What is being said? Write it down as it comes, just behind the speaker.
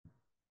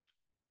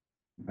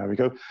There we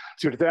go.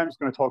 So today I'm just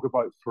going to talk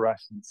about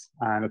fluorescence,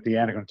 and at the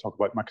end I'm going to talk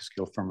about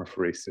Microscale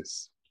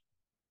Thermophoresis.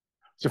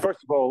 So first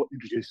of all,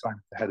 introduce I'm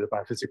the head of the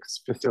Biophysics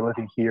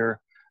Facility here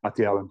at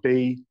the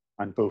LMB,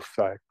 and both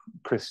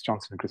Chris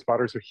Johnson and Chris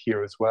Butters are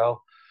here as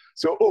well.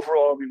 So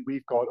overall, I mean,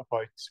 we've got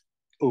about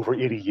over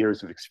 80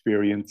 years of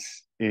experience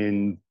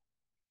in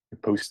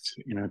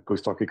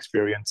postdoc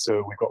experience.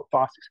 So we've got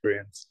vast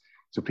experience.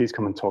 So please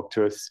come and talk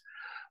to us.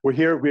 We're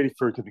here really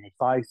for giving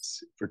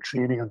advice, for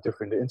training on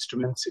different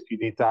instruments if you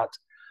need that,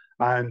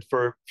 and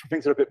for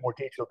things that are a bit more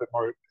detailed, a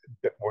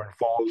bit more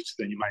involved,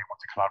 then you might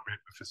want to collaborate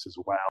with us as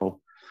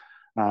well.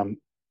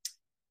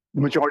 The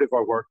majority of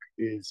our work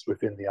is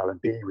within the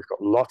LMB. We've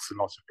got lots and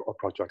lots of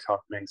projects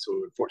happening, so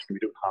unfortunately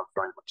we don't have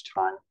very much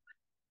time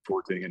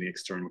for doing any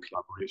external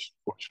collaboration,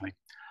 unfortunately.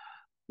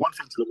 One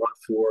thing to look out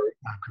for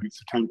coming in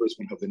September is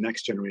when we have the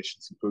next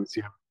generation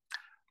symposium,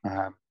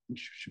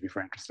 which should be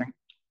very interesting.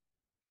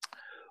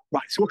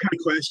 Right, so what kind of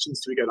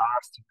questions do we get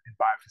asked in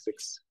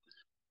biophysics?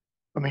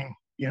 I mean,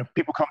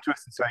 people come to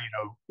us and say,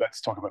 let's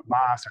talk about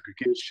mass,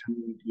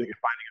 aggregation, ligand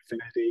binding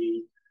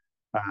affinity,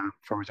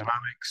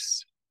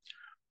 thermodynamics.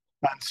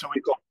 And so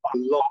we've got a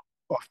lot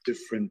of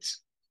different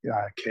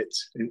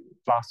kits.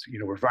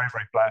 We're very,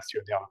 very blessed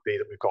here in the LMB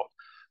that we've got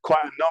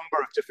quite a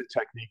number of different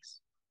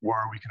techniques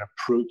where we can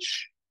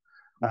approach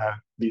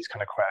these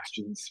kind of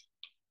questions.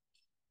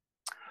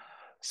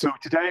 So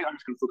today I'm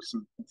just going to focus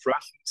on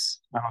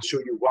fluorescence, and I'll show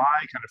you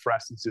why kind of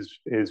fluorescence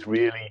is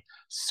really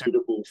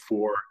suitable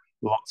for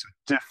lots of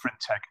different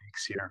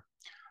techniques here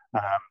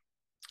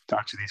to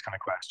answer these kind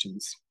of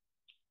questions.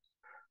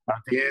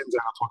 And at the end,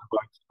 I'll talk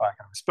about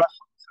kind of the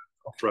specialties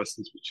of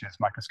fluorescence, which is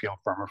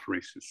Microscale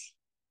Thermophoresis.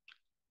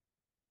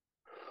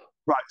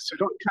 Right, so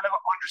to kind of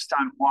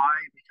understand why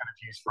we kind of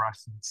use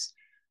fluorescence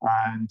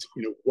and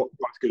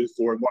what's good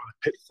for and what are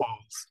the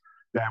pitfalls,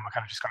 then we're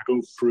kind of just going to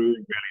go through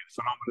really the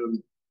phenomenon,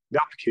 the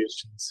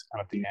applications,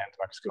 and at the end,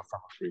 Microscale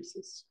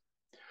Thermophoresis.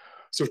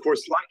 So of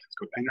course, light has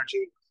got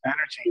energy.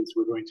 Energy is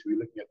we're going to be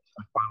looking at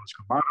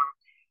biological matter,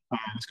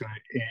 and it's going to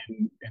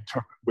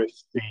interpret with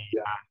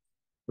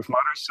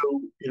matter. So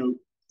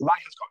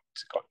light has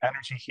got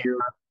energy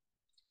here,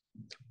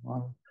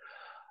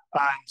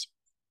 and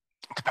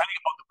depending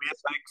upon the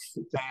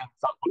wavelength, then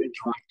that will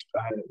interact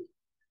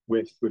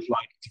with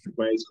light in different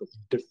ways, with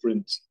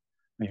different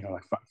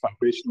like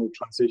vibrational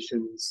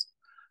transitions.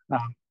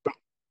 But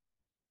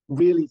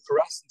really,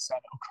 fluorescence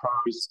then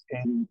occurs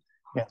in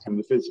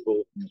the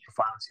visible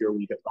profiles here,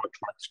 where you get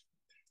electronic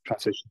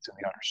transitions in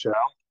the outer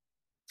shell.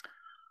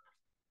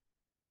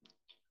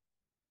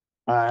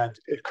 And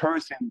it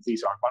occurs in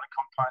these aromatic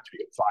compounds. We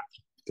get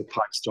the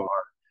pi-star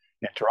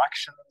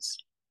interactions,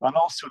 and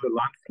also the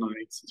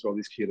lanthanides, as well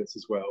as chelators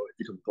as well. If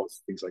you come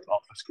across things like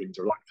alpha screens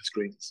or lambda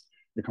screens,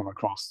 you come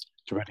across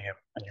deuterium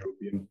and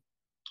europium.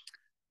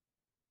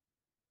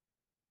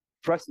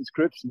 Fluorescence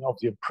groups, and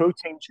obviously in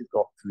proteins, you've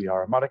got the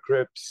aromatic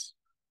groups,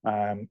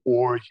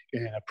 or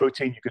in a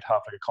protein, you could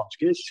have like a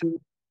conjugation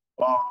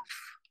of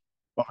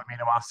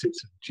amino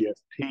acids and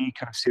GFP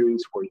kind of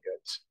series, where you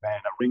get then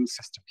a ring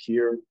system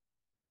here.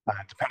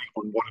 And depending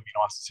on what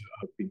amino acids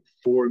have been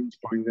formed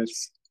by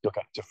this, you'll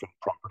get different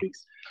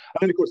properties.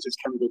 And then, of course, there's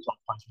chemical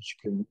compounds which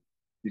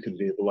you can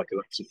label like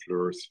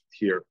electrofluors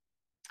here.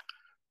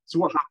 So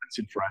what happens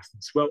in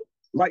fluorescence? Well,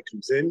 light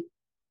comes in,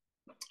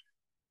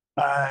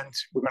 and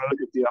we're going to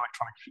look at the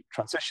electronic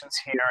transitions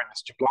here in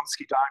this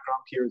Jablonski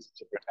diagram. Here is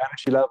the different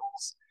energy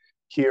levels.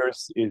 Here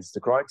is the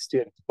ground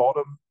state at the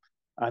bottom,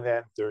 and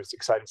then there's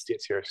excited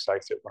states here,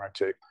 excited state 1 or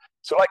 2.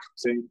 So light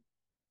comes in,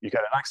 you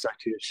get an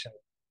excitation,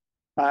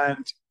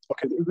 and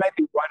okay, it may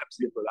be right up to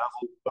the upper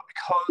level, but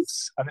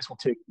because, and this will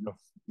take in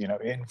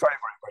very, very,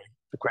 very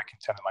quick in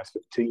 10 to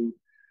the -15,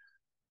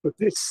 but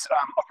this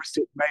upper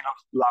state may not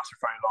last for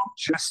very long,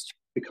 just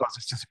because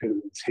it's dissipated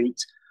with its heat,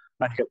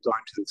 and you get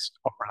down to this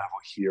upper level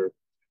here.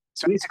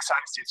 So these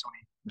excited states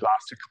only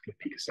last a couple of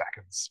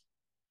picoseconds.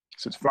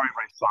 So it's very,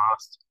 very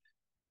fast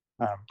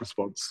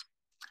response.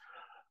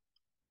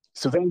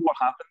 So then what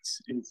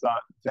happens is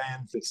that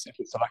then this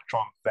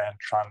electron then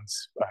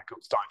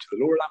goes down to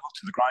the lower level,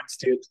 to the ground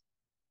state.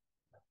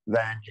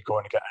 Then you're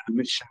going to get an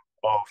emission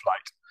of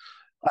light.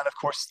 And of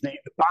course, the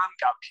band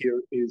gap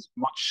here is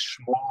much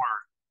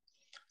smaller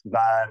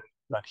than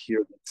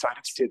here. The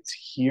excited state's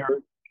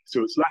here,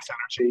 so it's less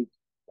energy.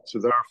 So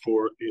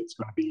therefore, it's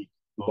going to be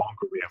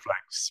longer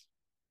wavelengths.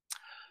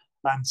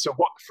 And so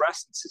what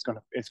fluorescence is going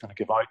to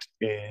give out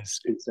is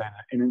then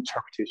an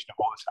interpretation of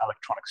all this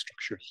electronic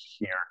structure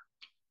here.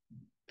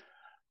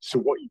 So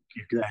what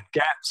you can then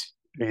get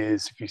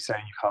is, if you say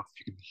you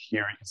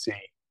can see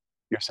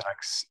here's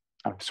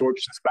an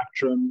absorption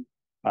spectrum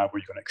where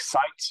you're going to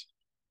excite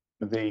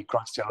the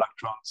ground state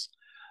electrons,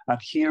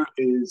 and here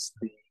is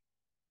the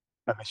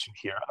emission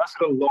here, and that's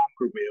got a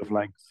longer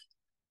wavelength,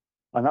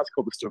 and that's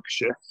called the Stokes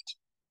shift.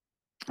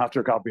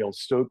 After Gabriel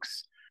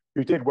Stokes,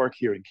 who did work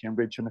here in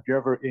Cambridge, and if you're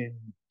ever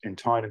in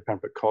town in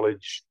Pembroke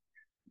College,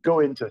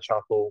 go into the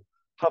chapel,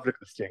 have a look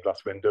at the stained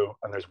glass window,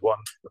 and there's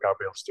one for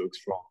Gabriel Stokes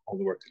from all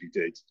the work that he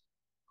did.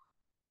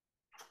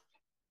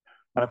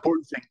 An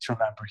important thing to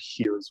remember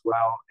here as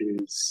well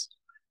is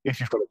if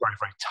you've got a very,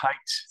 very tight,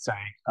 say,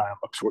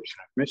 absorption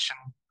emission,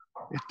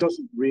 it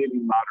doesn't really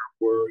matter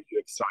where you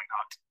excite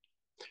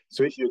at.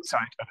 So if you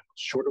excite at a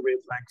shorter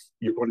wavelength,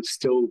 you're going to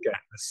still get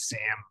the same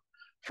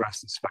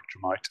fluorescence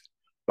spectrum out,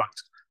 but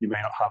you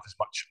may not have as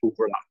much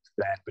overlap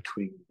then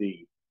between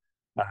the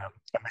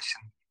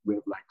emission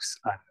wavelengths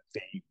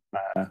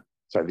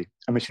and the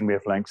emission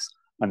wavelengths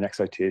and the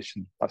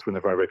excitation. That's when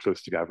they're very, very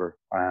close together.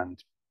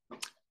 And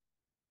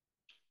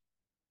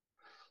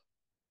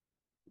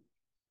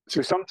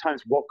so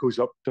sometimes what goes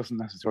up doesn't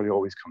necessarily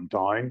always come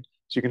down.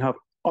 So you can have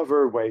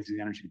other ways of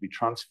the energy to be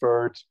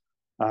transferred.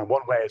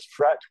 One way is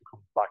FRET. We'll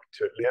come back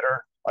to it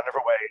later. Another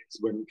way is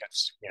when it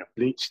gets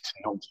bleached to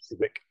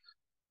non-specific,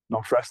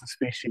 non-fluorescent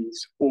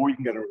species, or you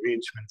can get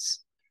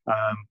arrangements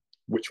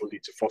which will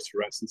lead to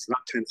phosphorescence. And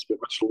that tends to be a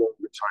much longer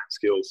time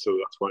scale. So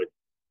that's why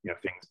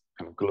things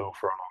kind of glow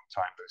for a long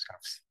time. Those kind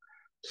of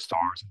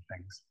stars and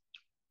things.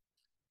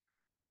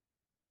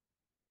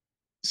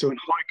 So in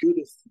how good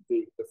is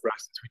the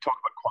fluorescence? We talk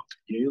about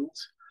quantum yield,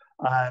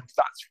 and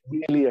that's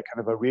really a kind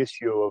of a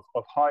ratio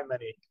of how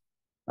many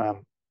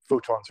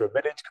photons are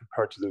emitted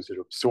compared to those that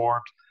are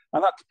absorbed.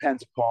 And that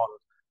depends upon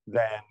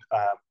then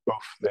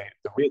both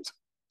the rate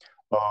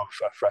of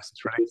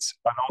fluorescence relates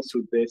and also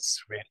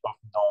this rate of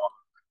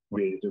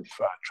non-radiative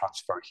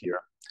transfer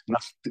here. And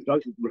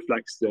that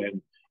reflects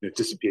then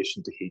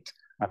dissipation to heat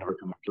and other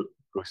kind of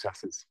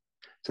processes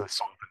to the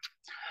solvent.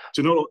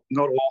 So not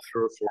all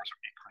fluorophores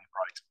are equally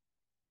bright.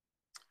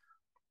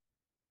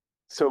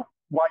 So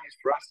why use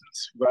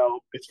fluorescence?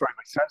 Well, it's very,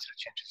 very sensitive to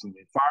changes in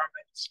the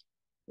environment.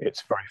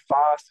 It's very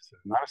fast, it's a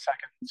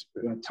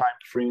nanosecond time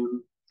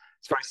frame.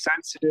 It's very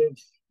sensitive.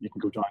 You can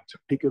go down to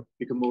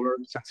picomolar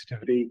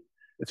sensitivity.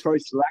 It's very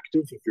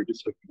selective if you're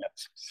just looking at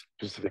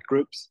specific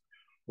groups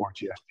or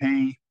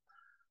GFP.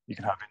 You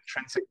can have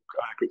intrinsic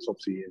groups,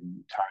 obviously,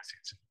 in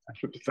tyrosines and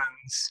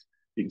tryptophans.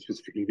 You can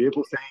specifically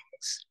label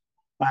things.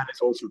 And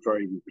it's also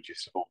very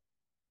reproducible.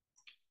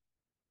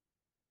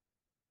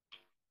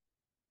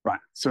 Right,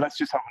 so let's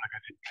just have a look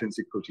at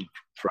intrinsic protein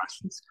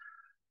fluorescence.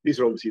 These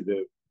are obviously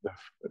the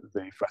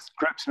fluorescent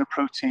groups in a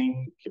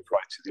protein, give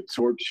rise to the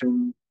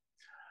absorption.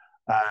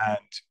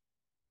 And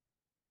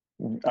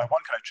one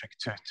kind of trick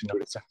to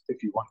notice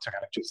if you want to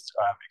kind of just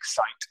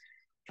excite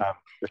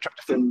the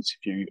tryptophans,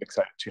 if you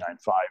excite at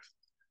 295,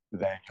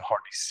 then you'll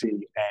hardly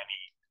see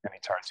any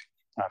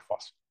tyrosine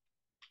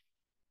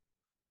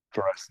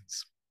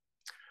fluorescence.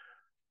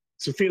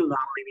 So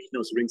phenylalanine,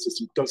 the ring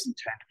system doesn't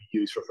tend to be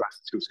used for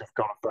fluorescence because it's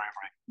got a very,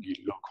 very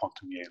low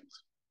quantum yield.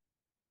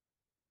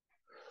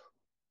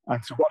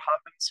 And so what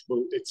happens?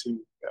 Well,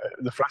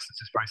 the fluorescence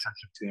is very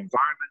sensitive to the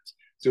environment.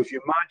 So if you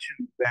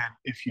imagine then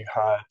if you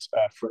had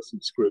a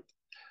fluorescence group,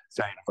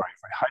 say in a very,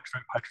 very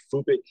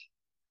hydrophobic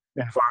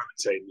environment,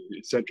 say in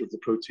the center of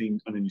the protein,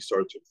 and then you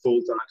start to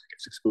fold that, it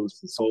gets exposed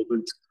to the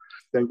solvent,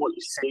 then what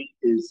you see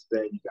is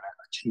then you get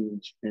a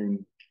change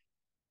in,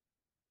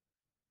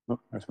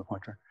 there's my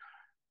pointer.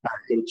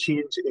 A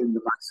change in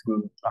the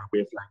maximum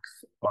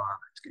wavelength,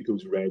 it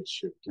goes red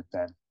shifted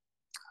then.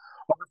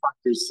 Other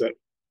factors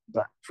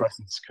that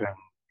fluorescence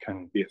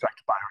can be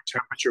affected by are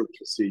temperature, which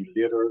we'll see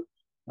later,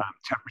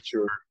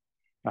 temperature,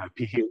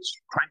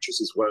 pH,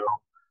 quenches as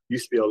well.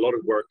 Used to be a lot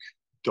of work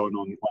done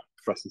on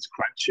fluorescence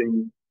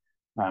quenching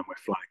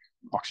with like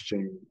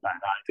oxygen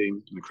and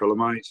iodine and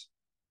acrylamide.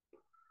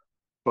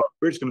 But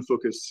we're just going to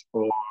focus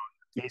on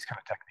these kind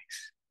of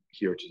techniques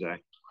here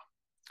today.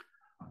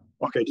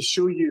 Okay, to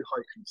show you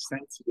how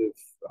sensitive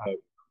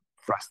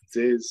fluorescence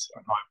is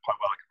and how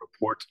well it can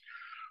report,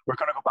 we're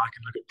going to go back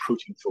and look at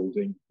protein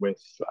folding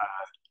with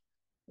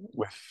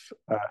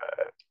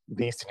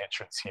these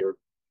denaturients here.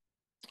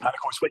 And of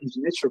course, when you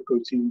denature a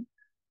protein,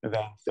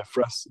 then the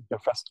fluorescent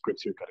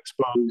groups here get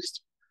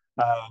exposed.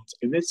 And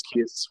in this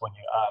case, when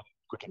you add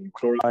glutaminyl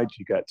chloride,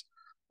 you get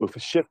both a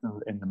shift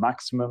in the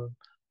maximum,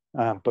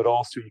 but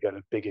also you get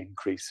a big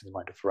increase in the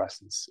amount of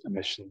fluorescence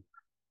emission.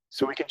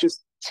 So we can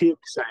just take,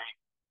 say,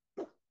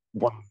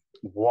 one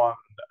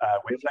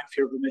wavelength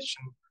here of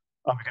emission,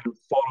 and we're going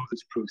to follow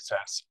this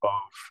process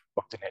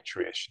of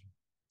denaturation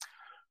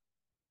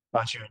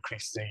as you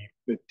increase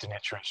the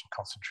denaturation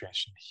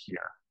concentration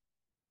here.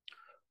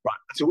 Right,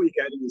 so what you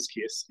get in this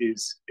case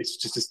is it's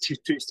just this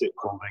two-state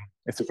folding.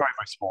 It's a very,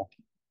 very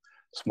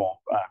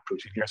small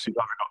protein here. So you've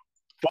either got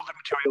folded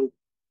material,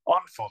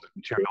 unfolded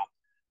material,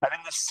 and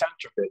in the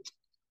center bit,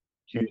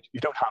 you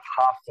don't have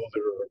half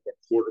folded or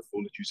quarter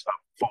folded, you just have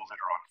folded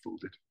or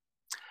unfolded.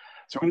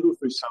 So we're going to go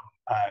through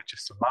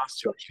just some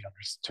maths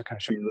to kind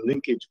of show you the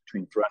linkage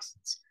between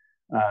fluorescence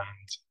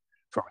and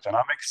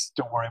thermodynamics.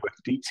 Don't worry about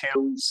the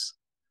details.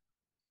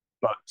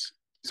 But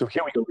so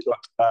here we go. We've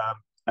got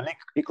an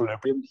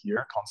equilibrium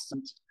here,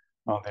 constant,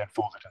 on the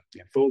unfolded and the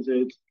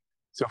unfolded.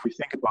 So if we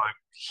think about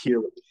here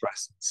with the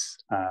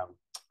fluorescence,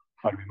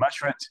 how do we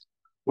measure it?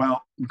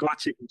 Well, we've got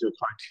to take into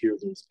account here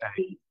there's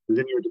a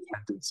linear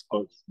dependence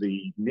of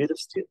the native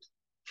state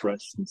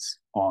fluorescence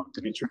on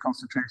denature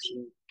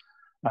concentration,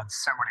 and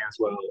similarly as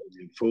well in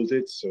the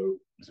unfolded, so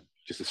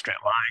just a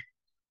straight line.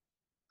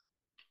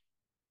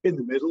 in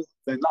the middle,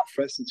 then that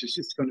fluorescence is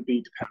just going to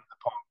be dependent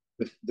upon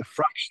the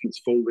fraction that's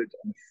folded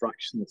and the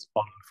fraction that's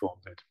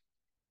unfolded.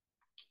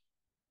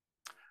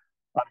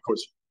 And of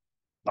course,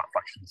 that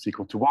fraction is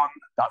equal to 1.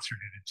 That's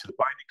related to the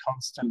binding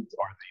constant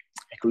or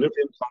the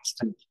equilibrium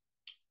constant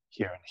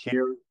here and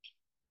here.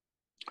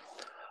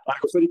 And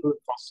of course, that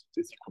equilibrium constant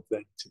is equal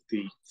then to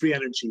the free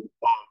energy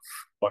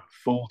of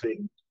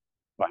unfolding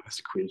by this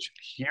equation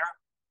here.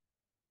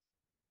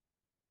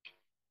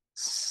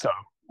 So,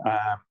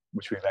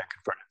 which we then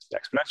convert into the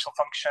exponential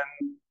function.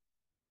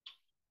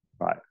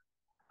 Right.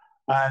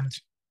 And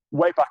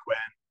way back when,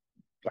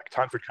 like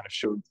Tanford kind of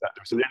showed that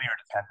there was a linear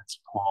dependence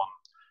upon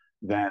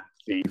then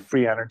the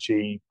free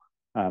energy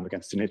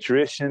against an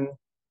iteration.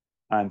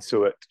 And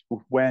so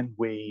when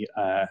we,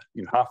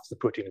 half the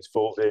protein is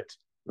folded,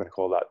 we're going to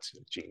call that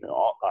G0,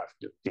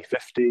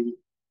 D50.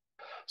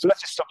 So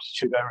let's just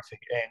substitute everything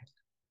in.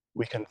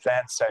 We can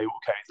then say,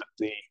 okay, that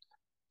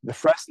the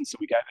fluorescence that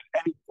we get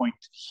at any point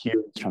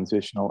here is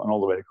transitional and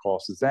all the way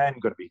across is then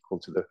going to be equal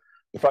to the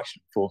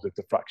fraction folded,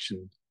 the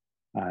fraction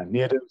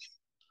native,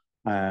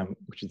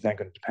 which is then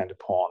going to depend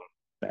upon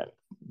then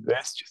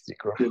this, just the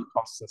equilibrium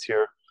constants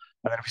here.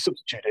 And then if we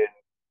substitute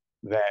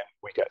in, then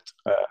we get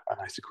a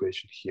nice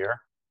equation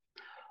here.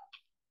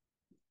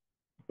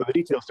 But the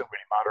details don't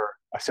really matter.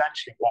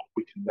 Essentially, what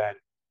we can then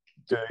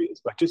do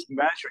is by just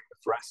measuring the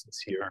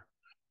fluorescence here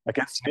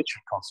against the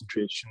nutrient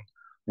concentration,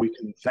 we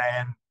can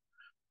then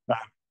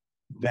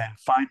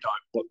find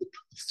out what the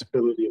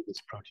stability of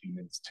this protein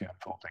is to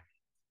unfolding.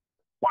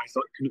 Why is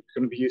that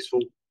going to be useful?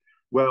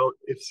 Well,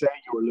 if say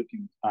you were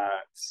looking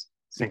at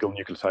single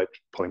nucleotide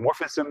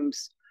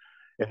polymorphisms,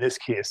 in this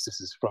case, this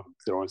is from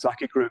the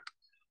Ozaki group,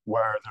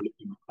 where they're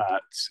looking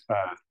at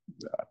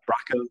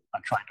BRCA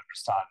and trying to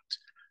understand,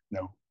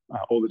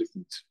 all the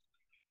different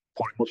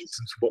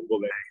polymorphisms, how will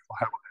they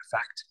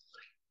affect.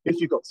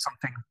 If you've got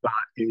something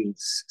that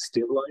is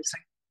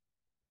stabilizing,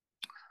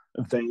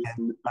 then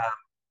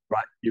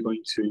you're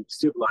going to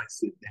stabilize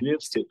the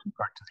native state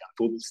compared to the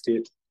unfolded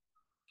state.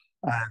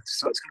 And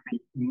so it's going to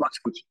be much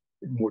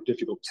more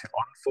difficult to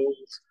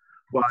unfold.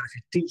 While if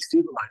you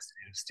destabilize the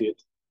native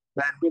state,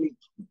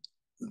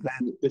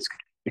 then this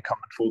could become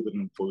unfolded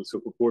and unfolded. So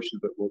a proportion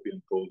of it will be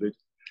unfolded.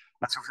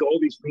 And so for all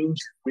these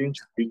range of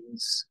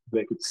regions,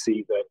 they could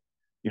see that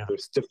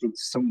there's different.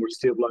 Some were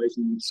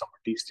stabilizing, some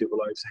were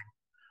destabilizing,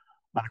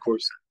 and of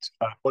course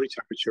at body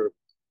temperature,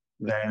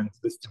 then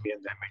this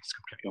domain then makes it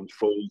completely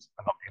unfold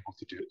and not able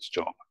to do its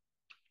job.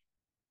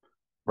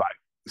 Right.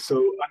 So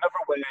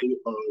another way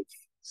of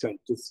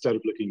instead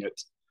of looking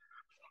at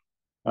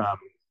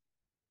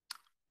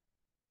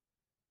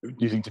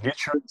using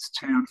denaturients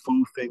to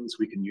unfold things,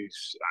 we can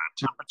use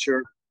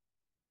temperature.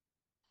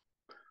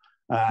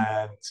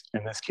 And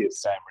in this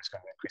case, we're just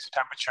going to increase the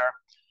temperature.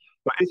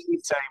 But if we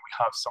say we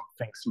have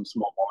some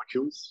small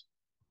molecules,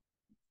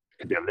 it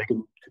could be a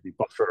ligand, it could be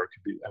buffer, it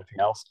could be anything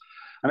else.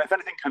 And if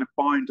anything kind of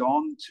bind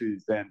on to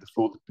then the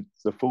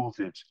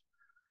folded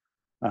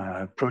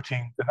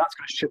protein, then that's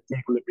going to shift the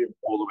equilibrium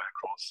all the way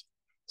across.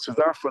 So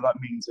therefore, that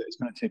means that it's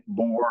going to take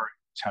more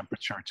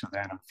temperature to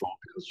then unfold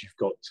because you've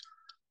got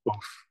an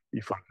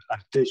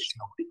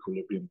additional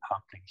equilibrium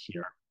happening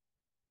here.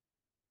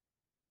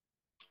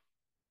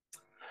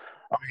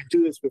 And we can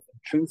do this with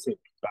intrinsic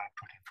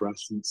protein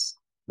fluorescence,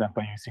 then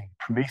by using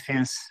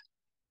Prometheus.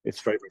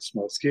 It's very, very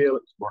small scale.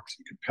 It works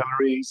in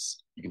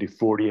capillaries. You can do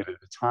 48 at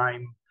a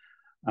time.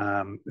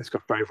 It's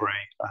got very,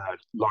 very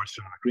large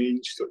dynamic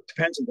range. So it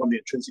depends on the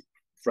intrinsic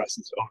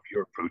fluorescence of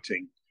your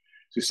protein.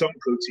 So some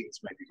proteins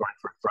may be going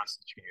for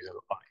fluorescence. You can use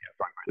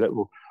very, very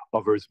little.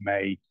 Others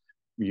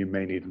you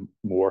may need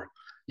more.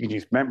 You can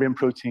use membrane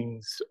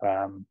proteins,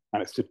 and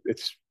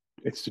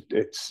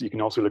you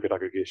can also look at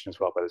aggregation as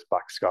well by this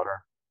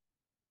backscatter.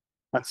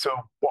 And so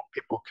what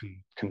people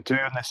can do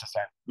in this is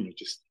then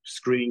just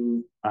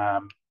screen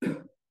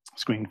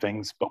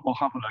things. But we'll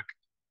have a look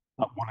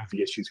at one of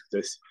the issues with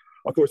this.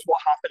 Of course, what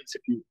happens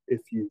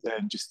if you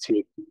then just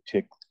take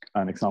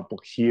an example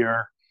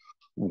here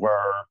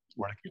where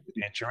we're looking at the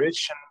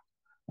denaturation,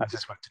 and this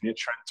is with the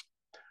nutrient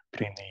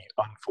between the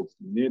unfolded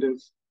and the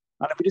native.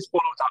 And if we just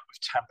follow that with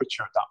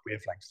temperature at that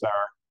wavelength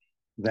there,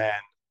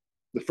 then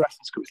the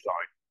fluorescence goes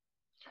down.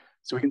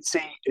 So we can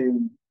see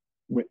in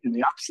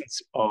the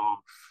absence of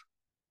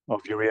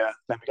urea,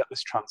 then we get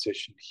this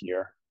transition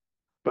here.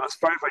 But that's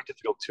very, very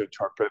difficult to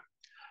interpret.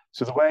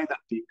 So the way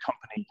that the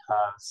company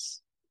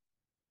has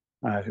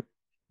kind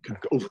of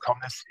overcome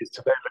this is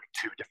to then look at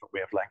two different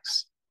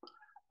wavelengths.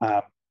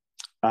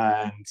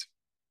 And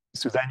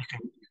so then you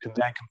can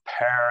then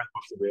compare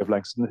both the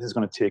wavelengths, and this is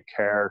going to take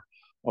care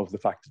of the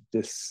fact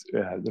that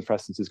the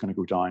fluorescence is going to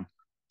go down.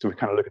 So we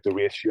kind of look at the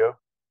ratio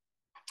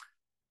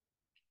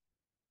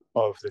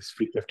of this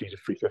 350 to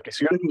 350.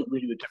 So you're looking at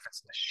really the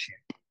difference in the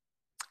shape.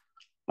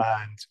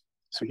 And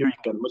so here you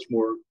can get a much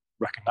more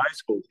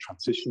recognizable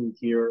transition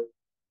here.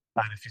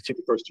 And if you take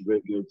the first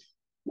derivative,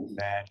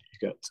 then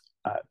you get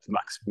the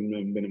maximum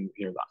and minimum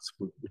here. That's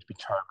would be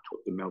termed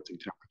what the melting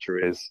temperature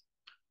is.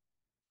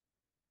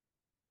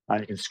 And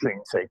you can screen,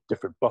 say,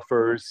 different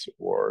buffers,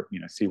 or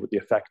see what the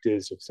effect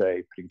is of,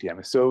 say, putting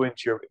DMSO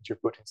into your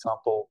protein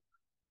sample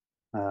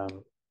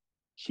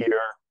here.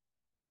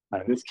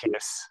 And in this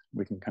case,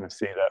 we can kind of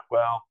say that,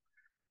 well,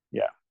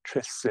 yeah,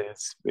 TRIS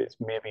is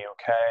maybe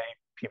okay,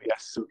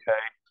 PBS is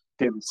okay,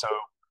 DMSO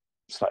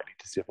slightly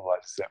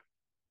destabilizes it.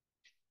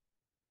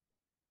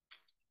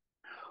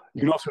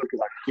 You can also look at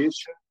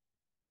aggregation,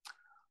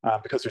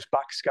 because there's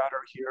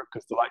backscatter here,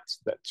 because the light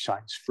that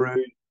shines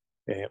through,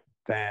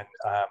 then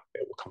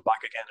it will come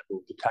back again, it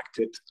will detect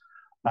it.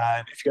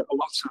 And if you get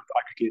lots of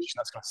aggregation,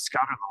 that's going to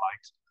scatter the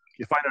light.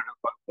 You'll find out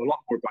a lot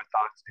more about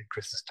that in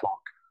Chris's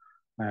talk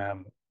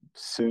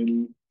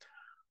soon.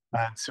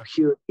 And so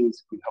here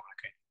is, we have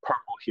like a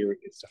purple here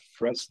is the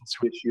fluorescence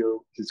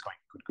ratio. This is going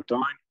to go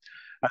down.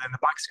 And then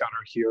the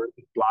backscatter here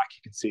in black,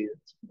 you can see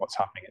what's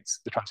happening.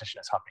 The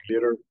transition is happening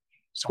later.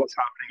 So what's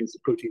happening is the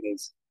protein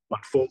is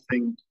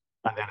unfolding,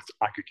 and then it's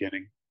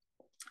aggregating.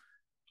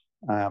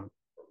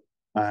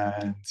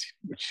 And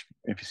which,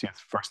 if you see the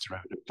first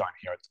derivative down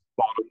here at the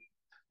bottom,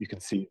 you can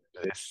see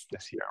this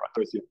here. Right?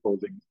 There's the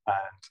unfolding,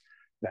 and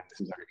then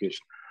this is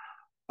aggregation.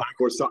 And of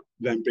course, that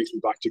then brings me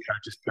back to kind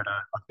of just put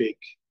a big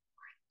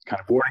kind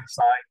of warning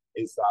sign,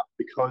 is that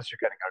because you're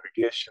getting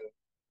aggregation,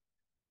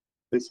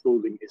 this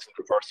folding isn't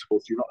reversible.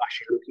 So you're not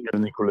actually looking at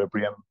an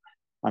equilibrium.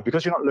 And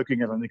because you're not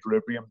looking at an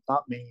equilibrium,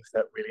 that means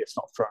that really it's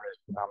not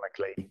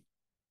thermodynamically,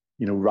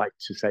 right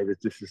to say that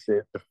this is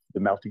the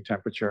melting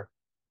temperature,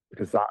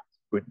 because that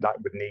would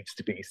needs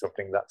to be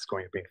something that's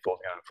going to be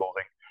folding and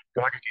unfolding.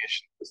 The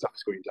aggregation, the stuff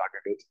is going to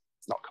aggregate.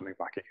 It's not coming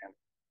back again.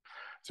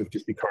 So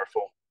just be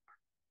careful.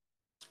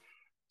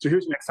 So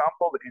here's an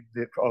example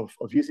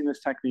of using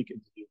this technique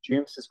in the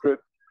James's group.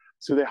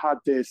 So they had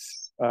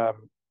this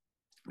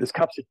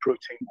capsid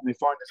protein, and they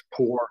found this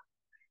pore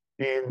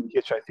in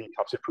HIV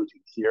capsid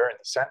protein here in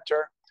the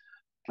center.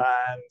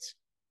 And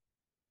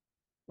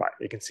right,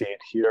 you can see it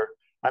here.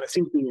 And it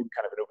seemed to be in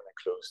kind of an open and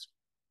closed.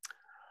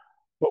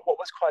 But what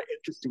was quite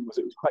interesting was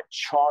it was quite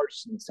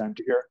charged in the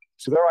center here.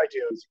 So their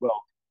idea is,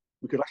 well,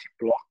 we could actually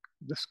block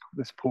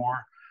this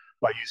pore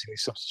by using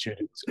these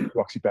substituted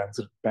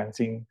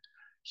oxybenzene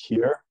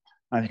here.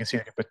 And you can see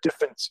they can put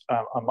different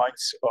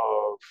amounts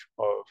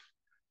of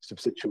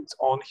substituents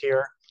on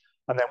here.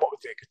 And then what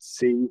they could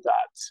see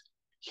that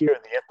here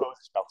in the IPO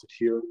is melted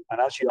here.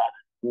 And as you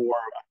added more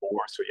and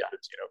more, so you added,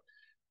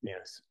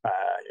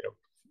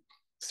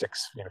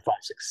 5,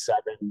 6,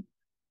 7,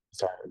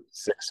 sorry,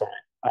 6, sorry,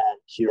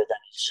 here, then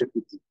you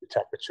shifted the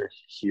temperature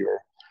here.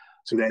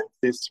 So then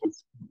this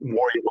was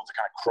more able to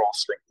kind of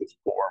cross-link this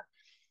pore.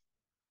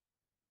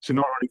 So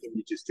not only can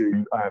you just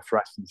do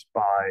fluorescence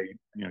by,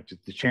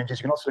 the changes,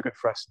 you can also look at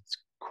fluorescence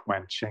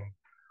quenching.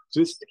 So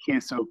this is the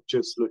case of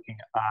just looking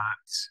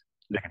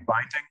at ligand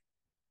binding.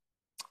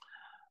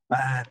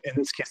 And in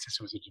this case, this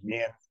was a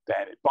domain,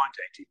 then it bound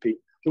to ATP.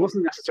 There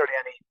wasn't necessarily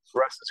any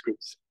fluorescence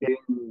groups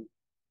in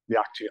the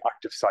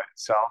active site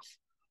itself,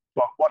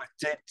 but what it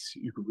did,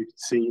 we could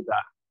see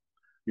that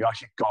you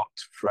actually got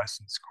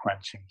fluorescence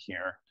quenching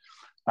here,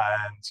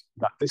 and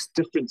that this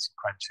difference in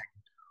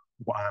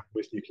quenching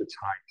with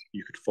nucleotide,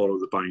 you could follow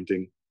the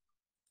binding,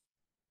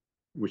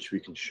 which we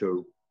can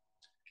show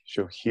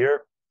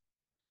here.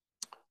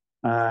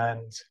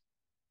 And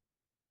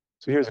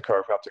so here's a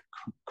curve we have to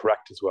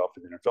correct as well for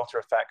the inner filter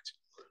effect.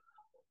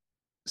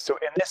 So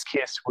in this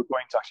case, we're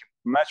going to actually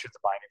measure the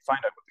binding, find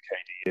out what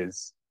the KD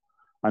is.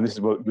 And this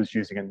is what was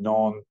using a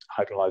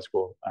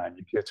non-hydrolyzable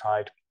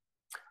nucleotide.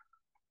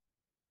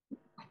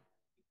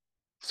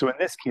 So in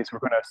this case, we're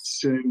going to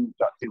assume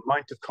that the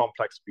amount of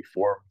complex to be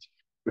formed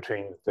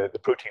between the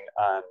protein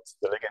and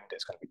the ligand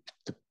is going to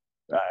be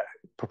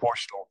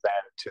proportional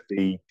then to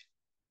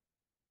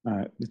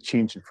the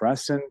change in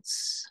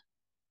fluorescence.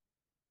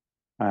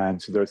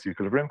 And so there's the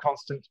equilibrium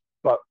constant.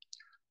 But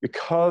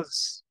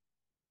because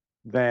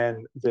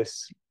then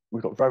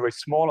we've got very, very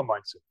small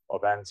amounts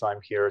of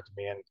enzyme here at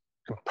the main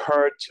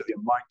compared to the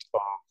amount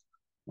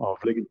of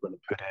ligand we're going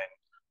to put in,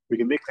 we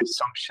can make the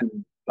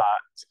assumption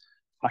that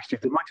actually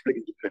the amount of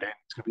ligand you put in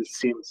is going to be the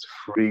same as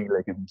free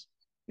ligand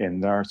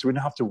in there. So we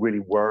don't have to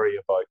really worry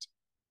about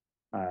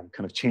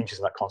kind of changes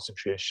in that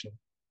concentration.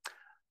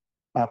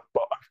 But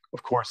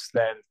of course,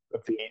 then the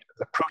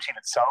protein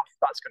itself,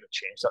 that's going to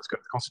change. The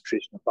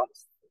concentration of that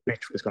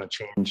is going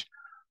to change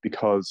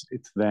because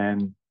it's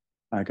then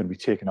going to be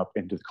taken up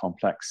into the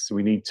complex. So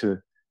we need to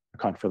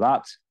account for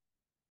that.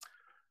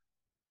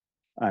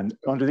 And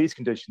under these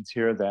conditions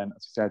here, then,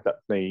 as I said, that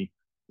the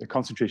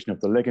concentration of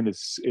the ligand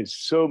is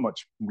so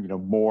much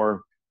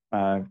more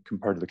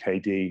compared to the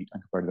KD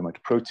and compared to the amount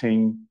of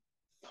protein.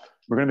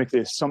 We're going to make the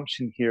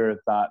assumption here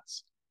that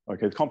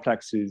the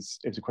complex is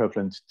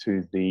equivalent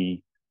to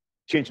the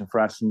change in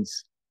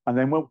fluorescence. And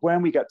then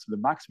when we get to the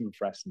maximum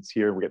fluorescence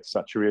here, we get to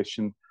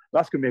saturation.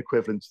 That's going to be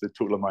equivalent to the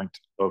total amount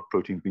of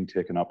protein being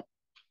taken up.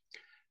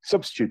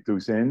 Substitute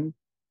those in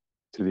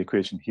to the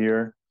equation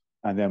here,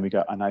 and then we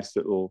get a nice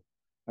little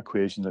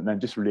equation that then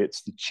just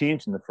relates the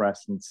change in the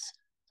fluorescence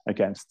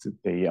against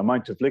the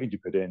amount of ligand you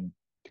put in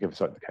to give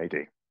us out the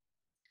KD.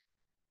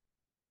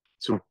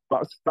 So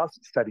that's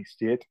steady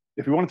state.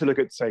 if we wanted to look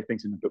at, say,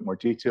 things in a bit more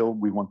detail,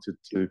 we wanted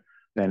to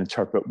then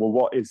interpret, well,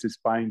 what is this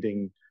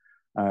binding,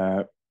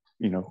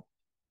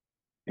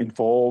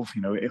 involve?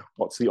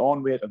 What's the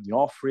on rate and the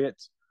off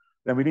rate?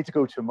 Then we need to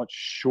go to a much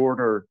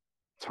shorter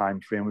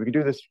time frame. We can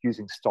do this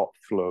using stop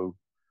flow.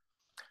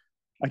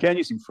 Again,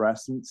 using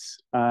fluorescence.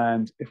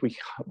 And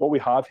what we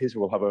have is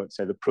we'll have,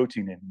 say, the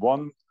protein in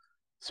one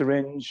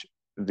syringe,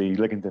 the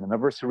ligand in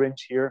another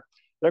syringe here.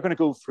 They're going to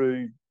go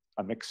through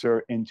a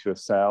mixer into a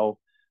cell,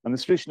 and the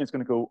solution is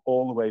going to go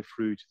all the way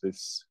through to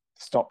this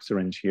stop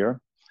syringe here.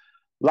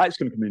 Light's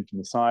going to come in from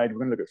the side. We're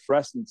going to look at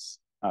fluorescence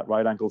at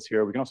right angles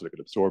here. We can also look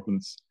at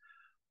absorbance.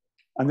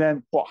 And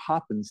then what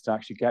happens to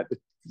actually get the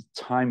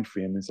time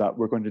frame is that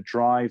we're going to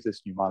drive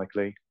this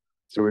pneumatically.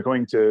 So we're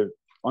going to,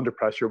 under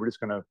pressure, we're just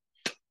going to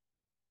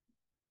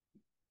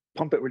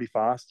pump it really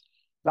fast.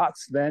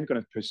 That's then going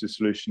to push the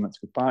solution. Let's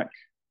go back.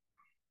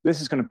 This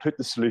is going to put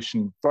the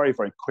solution very,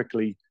 very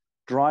quickly,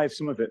 drive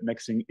some of it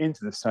mixing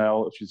into the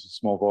cell, which is a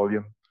small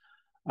volume.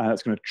 And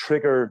it's going to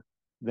trigger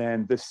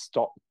then this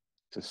stop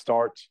to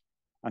start.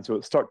 And so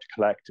it'll start to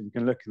collect. And we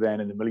can look then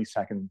in the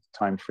millisecond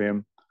time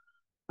frame.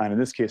 And in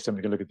this case, then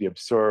we can look at the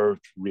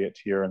observed rate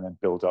here and then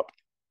build up.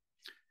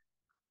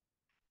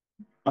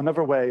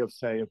 Another way of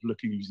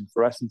looking using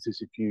fluorescence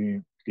is if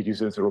you could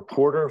use it as a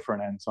reporter for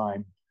an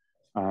enzyme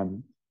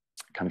kind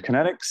of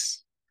kinetics.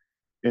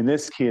 In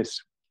this case,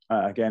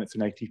 again, it's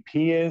an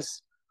ATPase,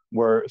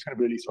 where it's going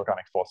to release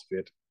organic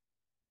phosphate.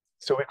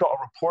 So we've got a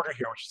reporter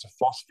here, which is a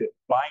phosphate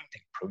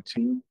binding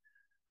protein.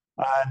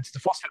 And the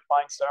phosphate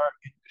binds there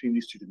in between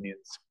these two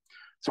domains.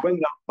 So when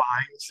that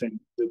binds, then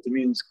the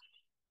domains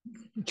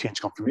change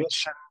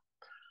conformation.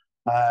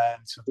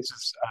 And so this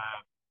is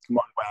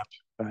Martin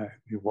Webb,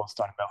 who was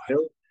down in Mill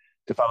Hill,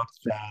 developed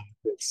then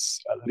this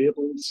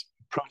labeled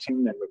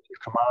protein, then with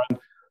Kamaran,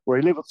 where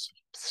he labeled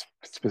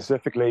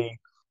specifically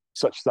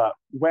such that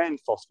when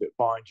phosphate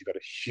binds, you got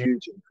a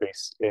huge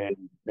increase in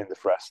the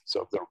fluorescence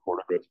of the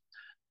reporter group.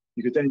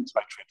 You could then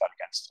titrate that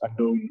against a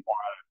known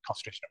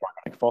concentration of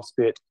organic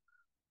phosphate.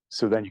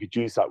 So then you could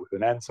use that with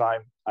an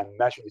enzyme and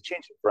measure the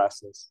change in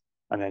fluorescence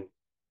and then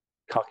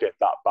calculate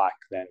that back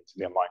then to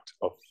the amount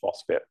of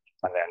phosphate.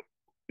 And then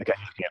again,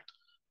 you're looking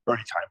at early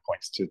time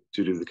points to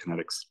do the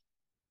kinetics.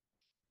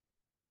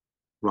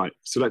 Right,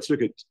 so let's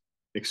look at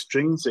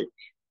extrinsic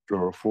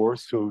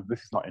fluorophores. So this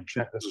is not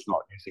intrinsic, this is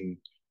not using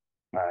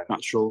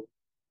natural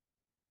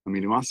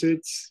amino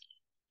acids.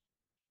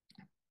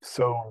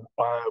 So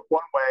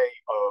one way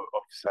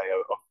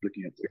of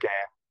looking at,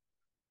 again,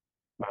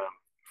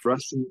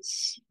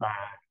 fluorescence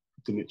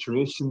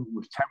denaturation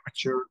with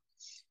temperature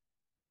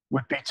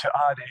would be to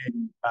add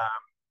in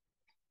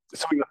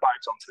something that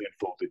binds onto the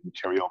unfolded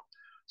material.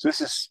 So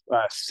this is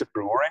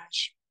Cipro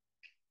orange.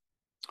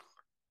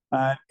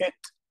 And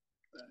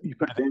you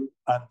put it in,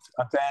 and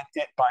then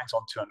it binds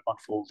onto an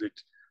unfolded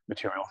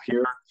material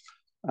here.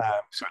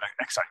 So it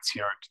excites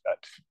here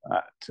at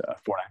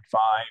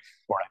 495,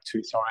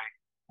 492, sorry,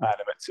 and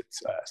emits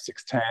at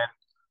 610.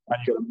 And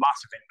you get a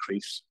massive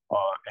increase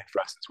in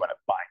fluorescence when it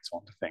binds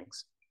onto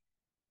things.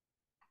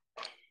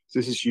 So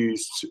this is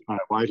used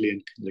widely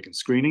in ligand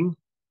screening.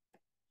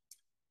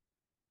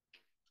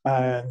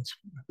 And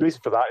the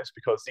reason for that is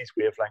because these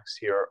wavelengths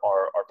here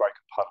are very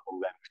compatible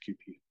then with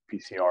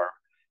qPCR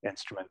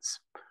instruments.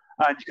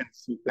 And you can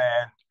see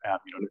then,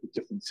 look at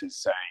differences,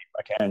 say,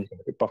 again, you can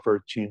look at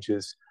buffer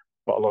changes,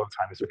 but a lot of the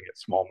time it's looking at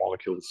small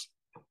molecules.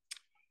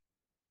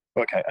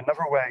 Okay,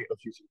 another way of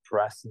using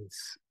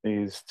fluorescence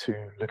is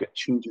to look at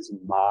changes in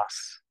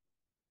mass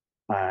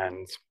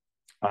and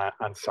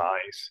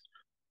size,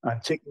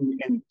 and taking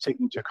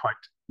into account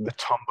the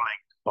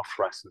tumbling of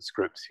fluorescence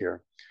groups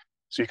here.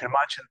 So you can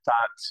imagine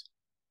that,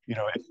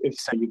 if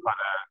say you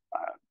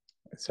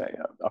had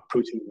a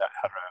protein that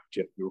had a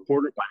GFP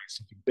reporter binding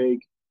something big,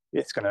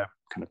 it's going to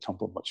kind of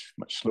tumble much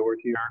slower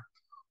here.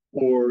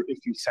 Or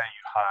if you say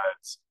you had,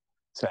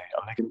 say,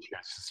 a ligand here,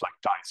 this is like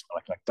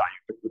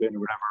diubiquitin or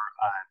whatever,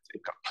 and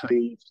it got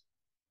cleaved,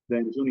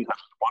 then if you only have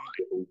one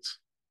labeled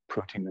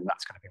protein, then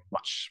that's going to be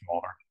much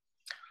smaller.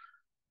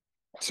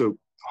 So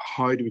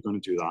how are we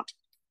going to do that?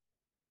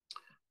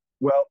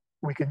 Well,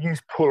 we can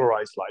use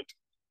polarized light.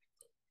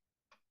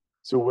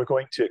 So we're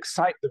going to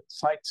excite the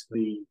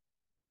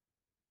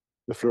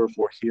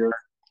fluorophore here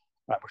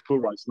with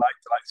polarized light.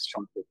 The light is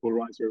shown for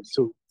polarizer.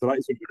 So the light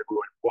is going to go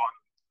in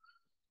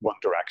one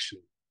direction.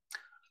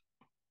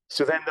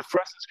 So then the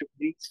fluorescence group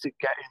needs to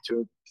get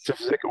into a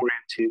specific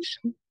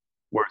orientation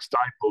where its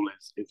dipole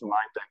is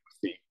aligned then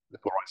with the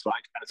polarized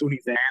light, and it's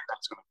only then that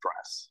it's going to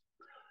press.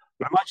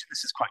 But imagine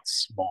this is quite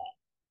small.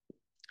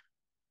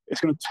 It's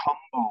going to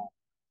tumble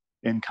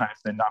in kind of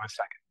the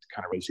nanosecond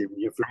kind of regime.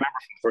 You have to remember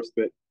from the first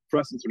bit,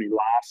 fluorescence only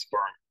lasts for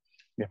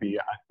maybe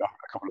a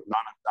couple of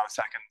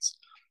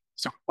nanoseconds.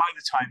 So by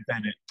the time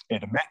then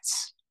it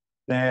emits,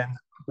 then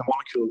the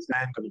molecule is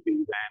then going to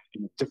be then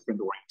in a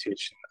different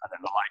orientation, and then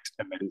the light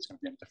emitter is going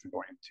to be in a different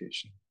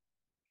orientation.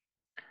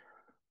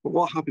 But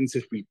what happens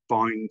if we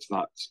bind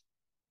that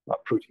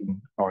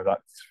protein or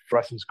that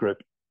fluorescence group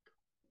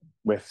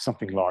with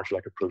something large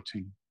like a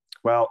protein?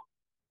 Well,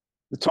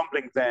 The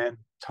tumbling then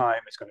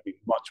time is going to be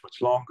much,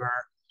 much longer.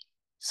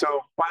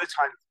 So by the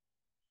time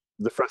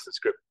the fluorescence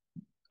group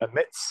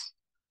emits,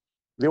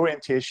 the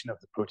orientation of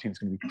the protein is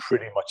going to be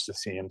pretty much the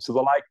same. So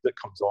the light that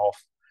comes off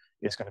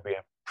is going to be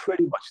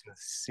pretty much in the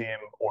same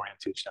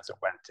orientation as it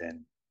went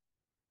in.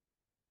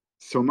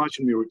 So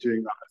imagine we were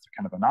doing that as a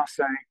kind of an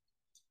assay.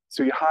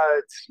 So you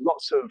had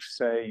lots of,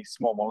 say,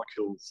 small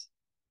molecules,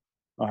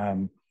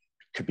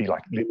 could be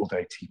like labeled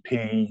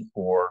ATP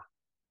or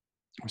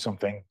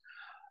something.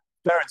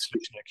 They're in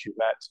solution in a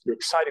cuvette. You're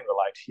exciting the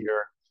light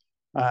here,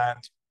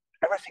 and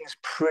everything is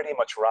pretty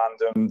much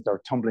random.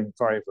 They're tumbling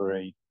very,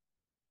 very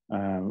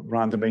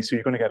randomly. So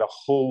you're going to get a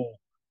whole,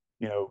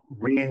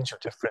 range of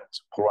different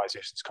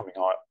polarizations coming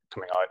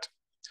out.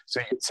 So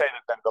you could say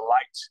that then the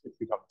light has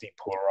become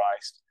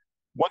depolarized.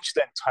 Once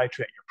you then titrate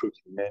your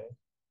protein in,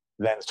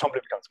 then the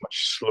tumbling becomes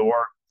much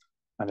slower,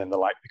 and then the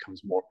light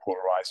becomes more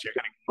polarized. You're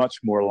getting much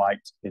more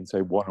light in,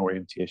 say, one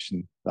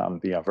orientation than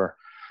the other.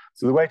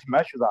 So the way to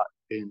measure that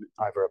in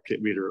either a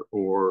plate reader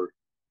or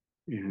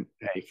in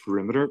a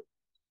fluorimeter,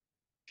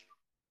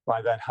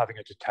 by then having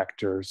a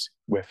detectors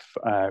with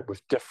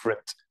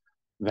different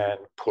then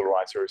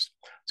polarizers.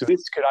 So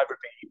this could either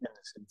be in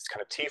this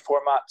kind of T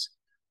format,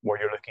 where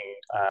you're looking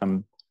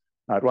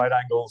at right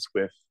angles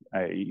with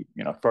a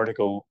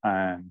vertical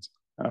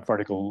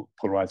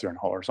polarizer and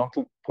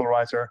horizontal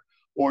polarizer,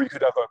 or you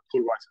could have a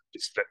polarizer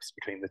that splits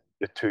between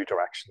the two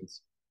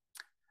directions.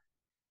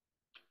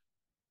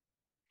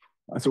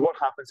 And so what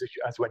happens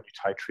as when you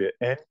titrate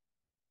in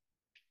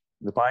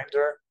the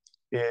binder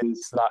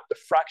is that the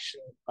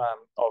fraction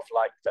of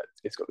light that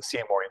it's got the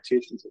same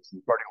orientation, so it's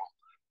in vertical,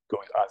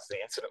 goes as the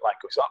incident light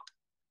goes up,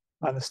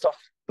 and the stuff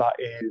that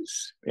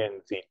is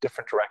in the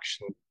different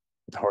direction,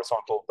 the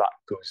horizontal, that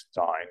goes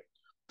down.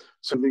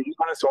 So the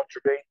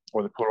anisotropy,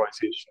 or the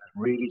polarization, is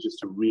really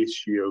just a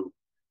ratio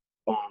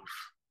of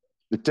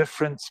the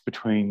difference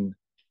between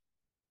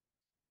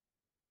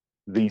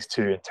these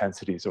two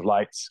intensities of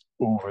lights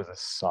over the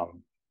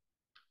sum.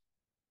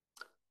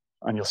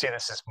 And you'll see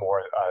this is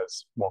more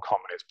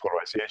commonly as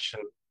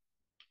polarization.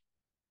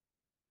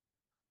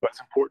 But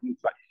it's important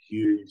that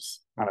you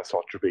use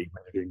anisotropy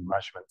when you're doing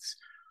measurements,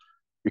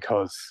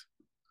 because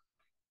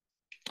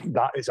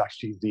that is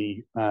actually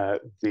the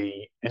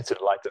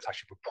incident light that's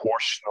actually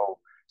proportional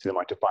to the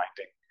amount of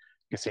binding.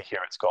 You can see here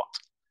it's got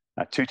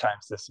 2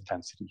 times this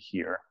intensity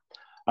here.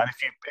 And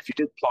if you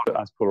did plot it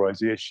as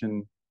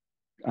polarization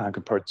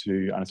compared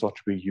to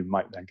anisotropy, you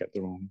might then get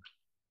the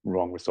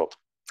wrong result.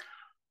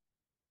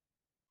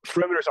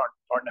 Fluorimeters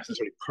aren't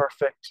necessarily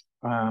perfect.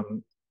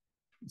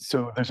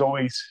 So there's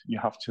always, you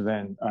have to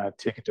then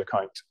take into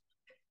account,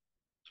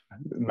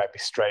 it might be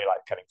stray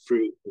light getting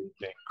through,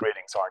 the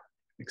gratings aren't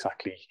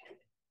exactly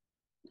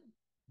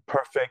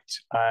perfect.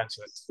 And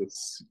so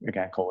it's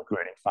again called a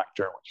grading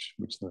factor,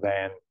 which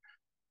then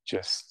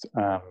just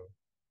kind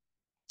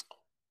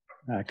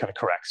of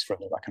corrects for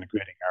that kind of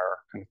grading error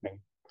kind of thing.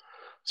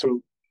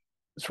 So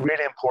it's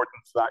really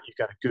important that you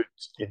get a good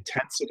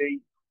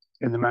intensity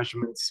in the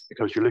measurements,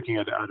 because you're looking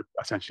at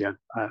essentially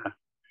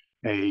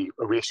a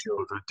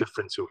ratio of a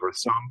difference over a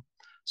sum.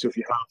 So if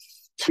you have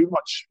too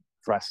much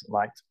fluorescent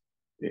light,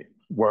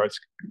 where it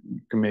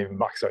can maybe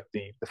max out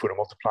the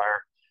photomultiplier,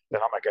 then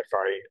that might get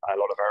a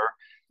lot of error.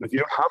 But if you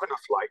don't have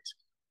enough light,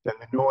 then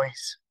the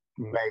noise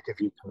may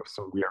give you kind of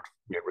some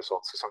weird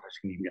results. So sometimes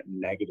you can even get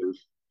negative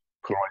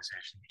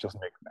polarization, which doesn't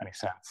make any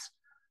sense.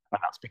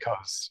 And that's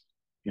because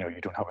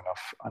you don't have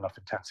enough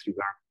intensity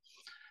there.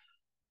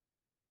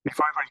 Be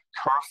very, very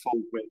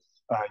careful with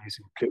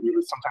using plate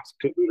readers. Sometimes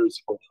plate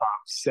readers will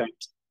have set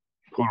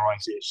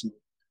polarization,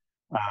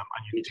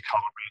 and you need to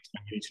calibrate,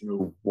 and you need to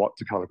know what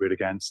to calibrate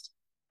against.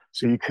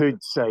 So you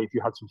could say if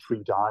you had some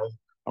free dye,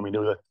 and we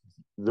know that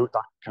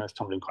that kind of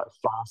tumbling quite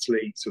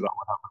fastly, so that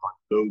would have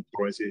a low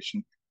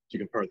polarization. You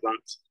compare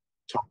that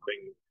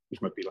tumbling,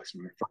 which might be like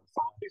something like 5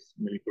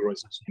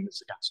 millipolarization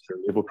units against your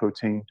label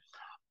protein,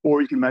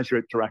 or you can measure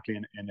it directly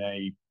in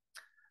a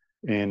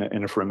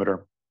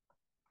fluorimeter.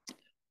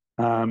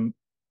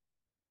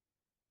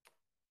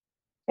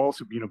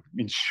 Also,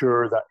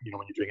 ensure that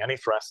when you're doing any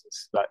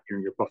fluorescence, that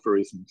your buffer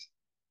isn't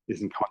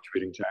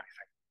contributing to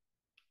anything.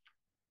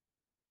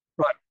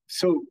 Right.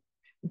 So,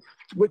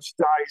 which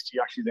dyes do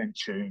you actually then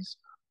choose?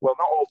 Well,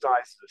 not all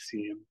dyes are the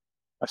same.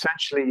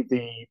 Essentially,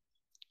 the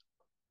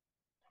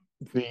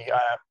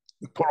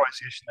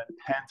polarization then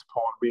depends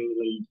upon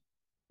really,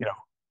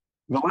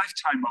 the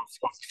lifetime of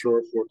the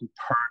fluorophore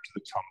compared to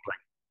the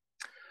tumbling,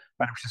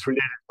 and which is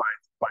related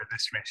by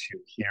this ratio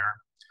here,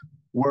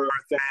 where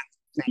then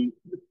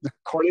the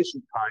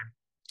correlation time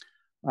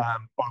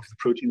of the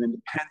protein then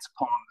depends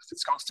upon the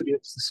viscosity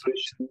of the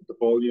solution, the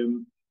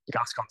volume, the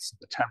gas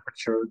constant, the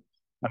temperature,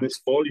 and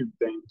this volume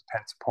then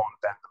depends upon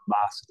then the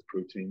mass of the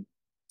protein.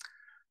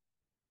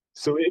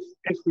 So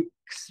if we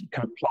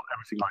kind of plot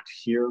everything out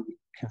here, we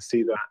can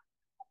see that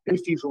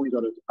if you've only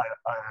got a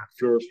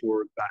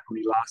fluorophore that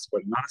only lasts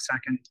about a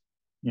nanosecond,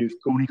 you've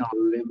only got a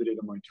limited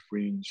amount of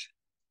range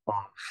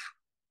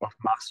of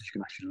mass that you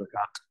can actually look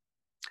at.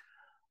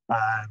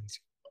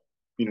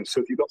 And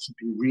so if you've got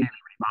something really,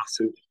 really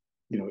massive,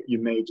 you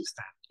may just,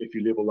 if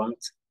you label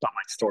that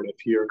might start up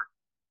here.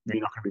 You're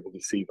not going to be able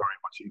to see very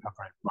much. You have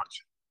very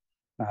much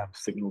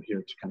signal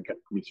here to kind of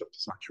reach up to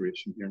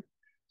saturation here.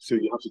 So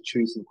you have to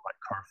choose them quite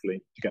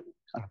carefully to get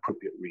an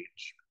appropriate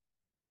range.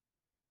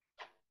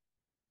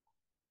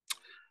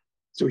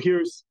 So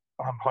here's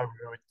how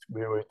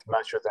we would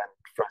measure then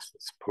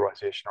fluorescence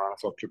polarization or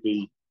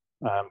anisotropy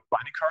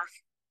binding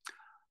curve.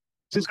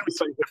 This is going to be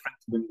slightly different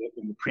than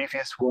the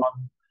previous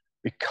one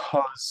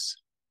because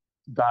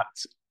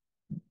that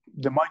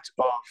the amount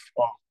of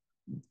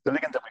the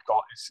ligand that we've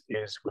got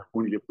is we're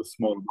going to give a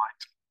small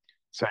amount,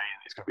 say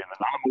it's going to be in the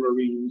nanomolar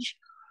range,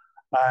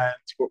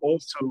 and we're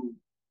also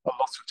a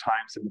lot of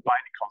times in the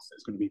binding constant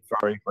is going to be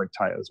very, very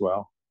tight as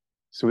well.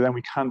 So then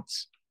we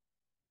can't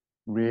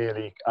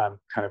really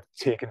kind of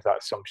take into that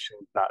assumption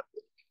that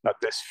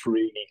this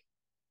free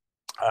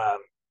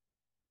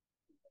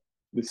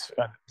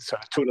so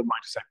the total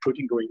amount of say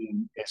protein going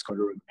in is going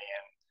to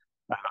remain,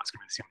 and that's going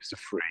to be the same as the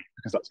free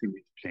because that's going to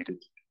be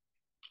depleted.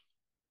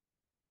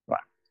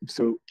 Right.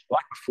 So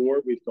like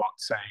before, we've got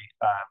say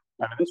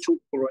an initial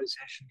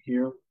polarization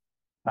here,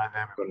 and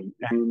then we've got an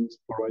end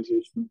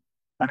polarization,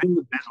 and in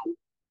the middle,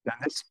 then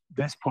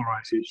this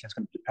polarization is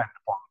going to depend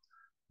upon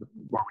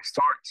where we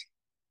start,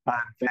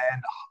 and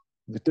then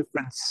the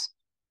difference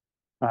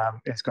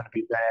is going to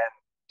be then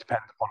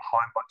dependent upon how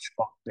much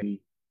of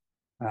the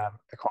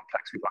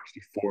complex we've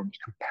actually formed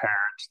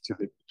compared to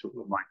the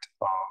total amount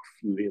of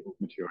labeled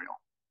material.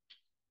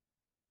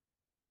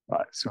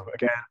 Right. So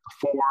again,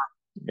 before,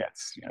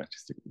 it's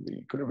just the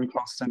equilibrium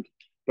constant,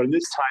 but in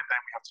this time,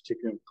 then we have to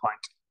take into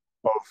account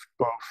of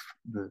both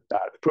the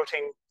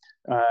protein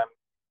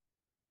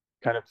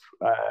kind of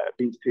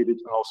being depleted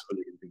and also the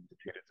ligand being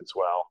depleted as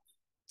well.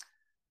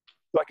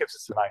 That gives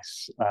us a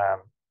nice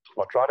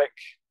quadratic,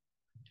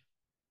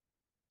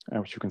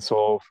 which you can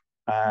solve,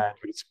 and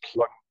we just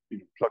plug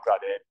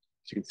that in.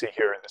 So you can see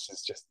here, this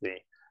is just the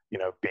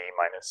b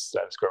minus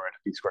square root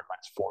of b squared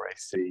minus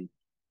 4ac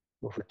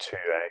over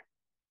 2a,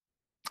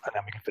 and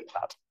then we can fit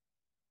that.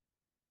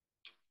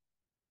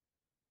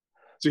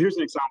 So here's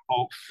an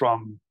example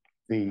from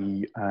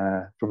the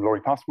from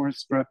Laurie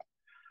Passmore's group,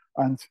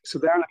 and so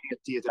they're looking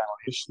at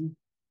deadenylation.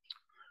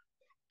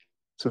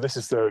 So this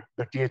is the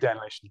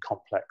deadenylation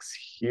complex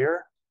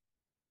here,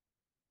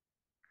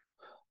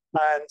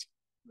 and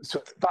so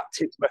that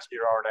takes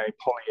messenger RNA,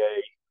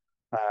 poly-A,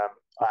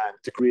 and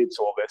degrades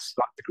all this.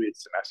 That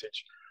degrades the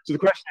message. So the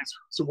question is,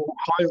 so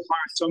how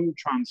are some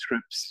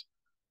transcripts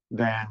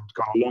then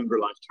got a longer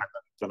lifetime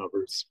than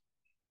others?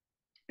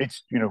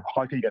 It's,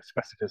 how can you get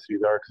specificity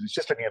there? Because it's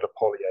just looking at a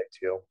poly-A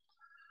tail.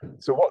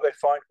 So what they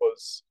found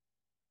was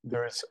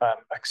there's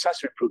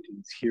accessory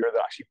proteins here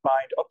that actually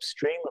bind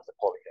upstream of the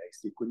poly-A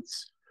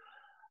sequence,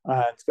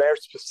 and they're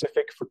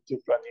specific for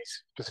different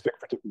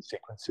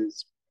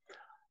sequences.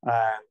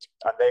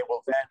 And they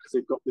will then, because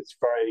they've got this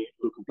very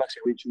low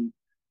complexity region,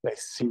 they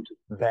seem to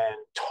then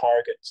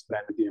target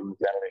then the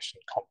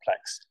deadenylation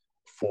complex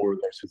for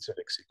their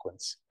specific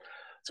sequence.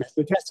 So if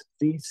they tested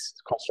these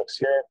constructs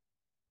here,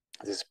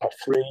 this is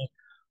PUF3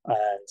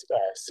 and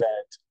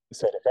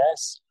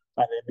ZFS,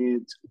 and they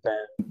made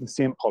then the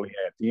same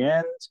poly-A at the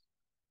end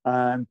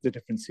and the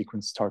different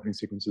targeting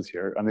sequences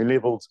here, and they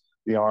labeled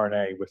the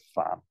RNA with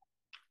FAM.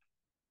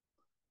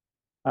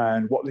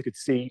 And what they could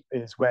see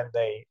is when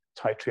they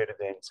titrated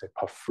into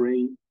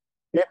PUF3,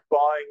 it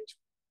bound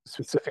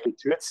specifically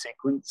to its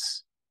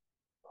sequence,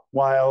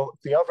 while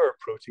the other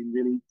protein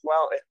really,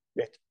 well, it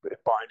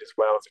bound as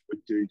well as it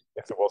would do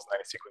if there wasn't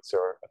any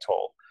sequencer at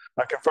all.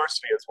 And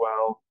conversely as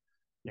well,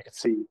 you can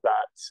see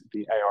that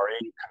the ARE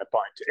kind of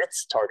bound to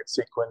its target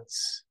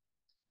sequence.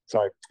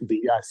 So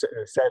the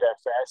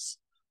ZFS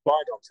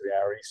bound onto the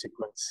ARE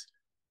sequence,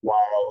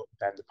 while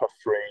then the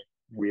PUF3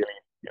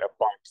 really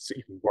binds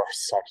even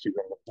worse actually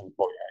than the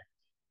poly-A.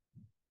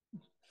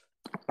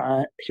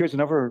 Here's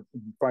another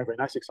very, very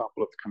nice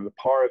example of kind of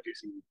the power of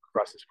using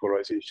fluorescence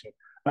polarization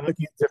and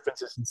looking at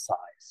differences in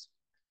size.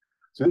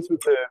 So this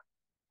was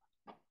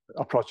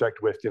a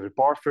project with David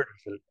Barford,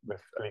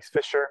 with Elise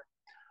Fisher.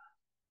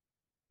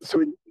 So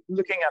in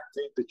looking at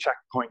the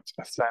checkpoint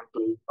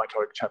assembly,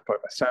 mitotic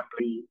checkpoint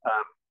assembly,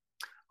 how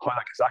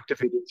that gets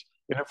activated,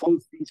 it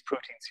involves these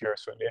proteins here.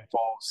 So it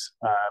involves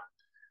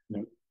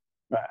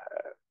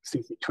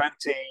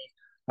CC20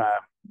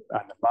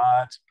 and the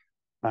MAD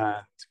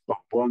and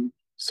BUMP1.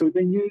 So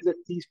they knew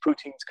that these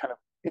proteins kind of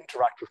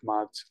interact with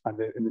MAD and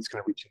it's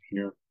going to reach in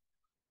here.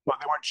 But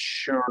they weren't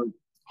sure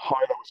how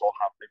that was all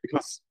happening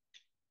because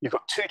you've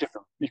got two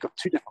different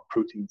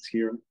proteins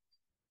here,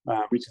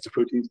 regions of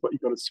proteins, but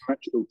you've got a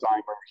symmetrical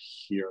dimer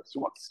here. So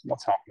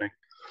what's happening?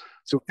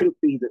 So could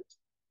it be that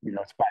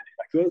it's binding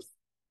like this,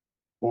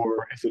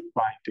 or is it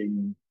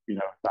binding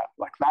that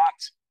like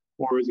that,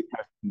 or is it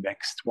kind of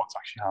mixed? What's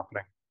actually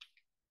happening?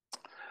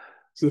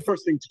 So the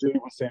first thing to do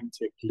was then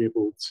take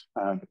labeled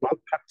the blood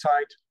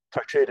peptide,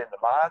 titrate in the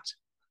MAD,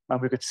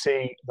 and we could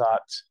see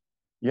that,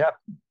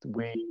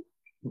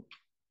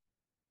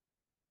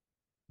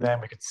 then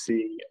we could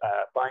see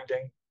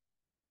binding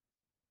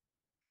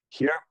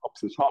here up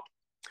to the top.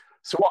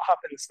 So what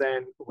happens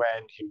then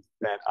when you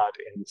then add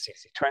in the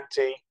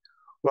CC20?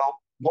 Well,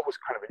 what was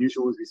kind of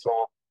unusual is we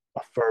saw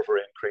a further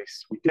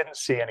increase. We didn't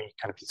see any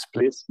kind of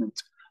displacement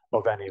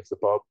of any of the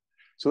bulb.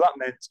 So that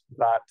meant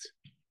that,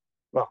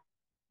 well,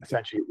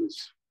 essentially it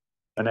was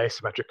an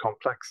asymmetric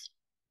complex.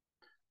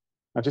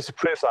 And just to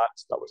prove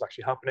that that was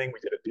actually happening, we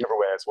did it the other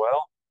way as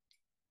well,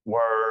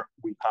 where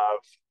we have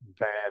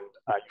then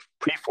you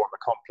preform a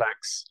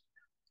complex,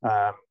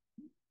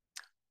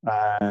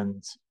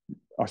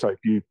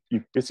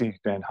 you basically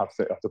then have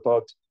the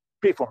bud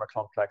preform a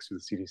complex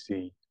with the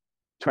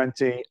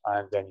CDC20,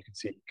 and then you can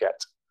see you get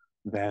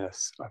then a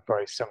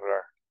very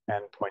similar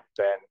endpoint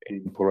then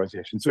in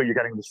polarization. So you're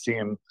getting the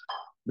same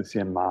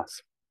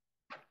mass.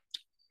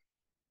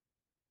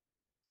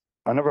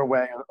 Another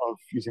way of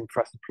using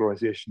fluorescent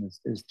polarization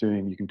is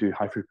you can do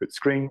high throughput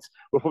screens.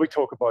 We'll probably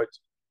talk about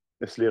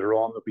this later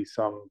on. There'll be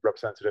some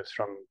representatives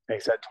from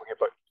AZ talking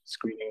about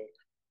screening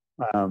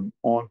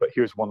but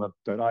here's one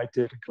that I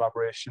did in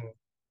collaboration,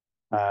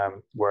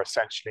 where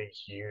essentially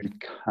you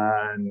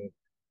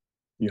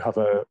have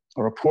a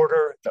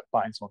reporter that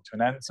binds onto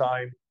an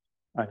enzyme,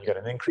 and you get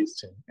an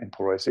increase in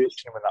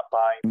polarization when that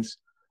binds.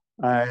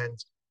 And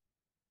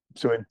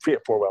so in 3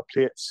 to 4 well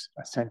plates,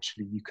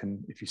 essentially you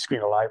can, if you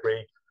screen a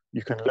library,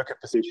 you can look at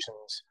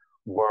positions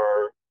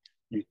where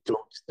you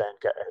don't then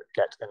get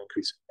an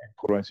increase in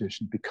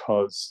polarization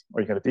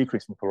or you get a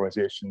decrease in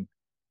polarization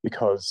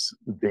because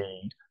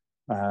the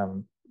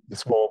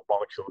small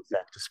molecule is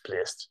then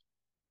displaced,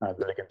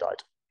 the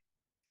ligandite.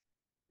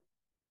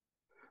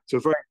 So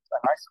a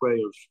nice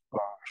way of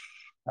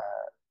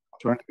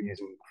alternatively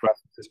using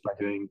fluorescence is by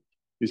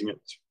using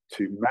it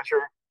to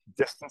measure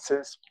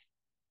distances.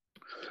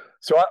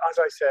 So as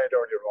I said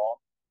earlier on,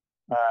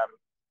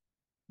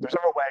 there's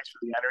other ways for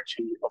the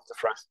energy of the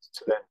fluorescence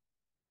to then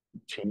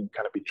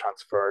kind of be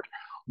transferred.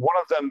 One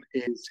of them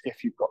is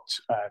if you've got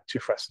 2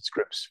 fluorescence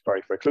groups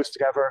very, very close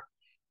together,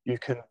 you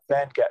can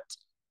then get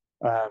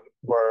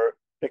where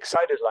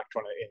excited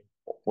electron in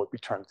what would be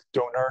termed the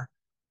donor,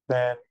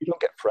 then you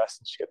don't get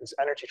fluorescence, you get this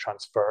energy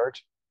transferred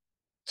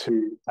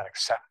to an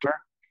acceptor,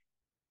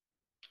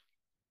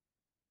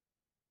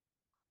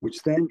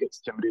 which then gets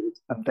stimulated,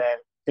 and then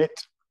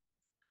it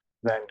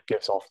then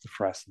gives off the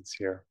fluorescence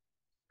here.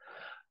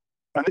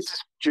 And this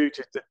is due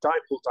to the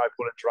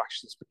dipole-dipole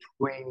interactions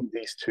between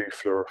these 2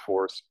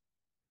 fluorophores.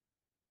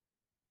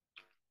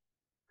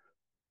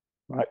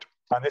 Right,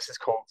 and this is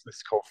called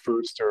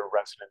Föster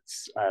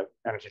resonance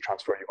energy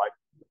transfer. You might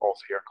also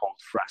hear called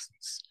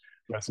resonance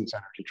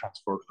energy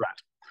transfer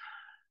FRET.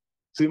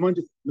 So the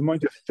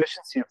amount of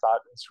efficiency of that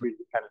is really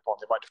dependent on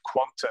the amount of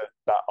quanta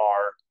that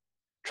are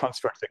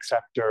transferred to the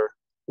acceptor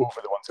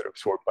over the ones that are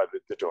absorbed by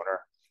the donor.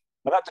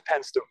 And that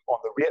depends on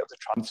the rate of the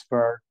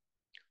transfer,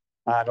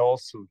 and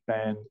also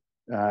then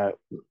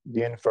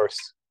the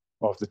inverse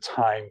of the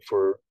time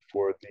for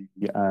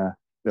the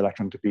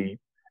electron to be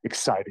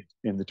excited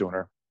in the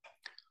donor.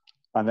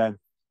 And then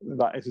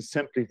that is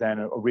simply then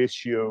a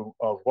ratio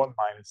of 1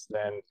 minus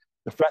then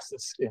the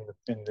fluorescence in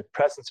the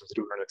presence of the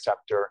donor and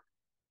acceptor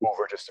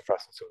over just the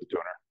fluorescence of the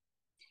donor.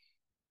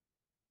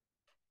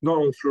 Not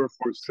all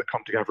fluorophores that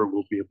come together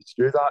will be able to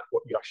do that.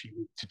 What you actually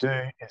need to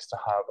do is to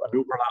have an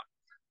overlap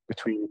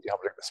between, if you have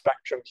like the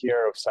spectrum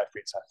here of Psi3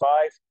 and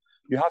Psi5,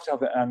 you have to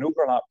have an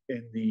overlap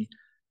in the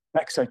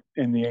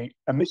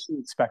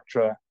emission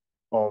spectra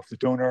of the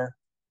donor,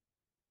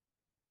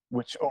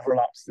 which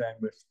overlaps then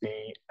with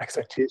the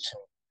excitation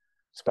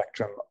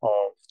spectrum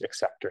of the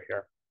acceptor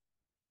here.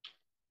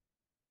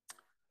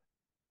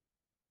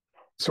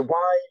 So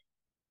why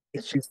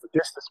it's used for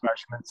distance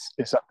measurements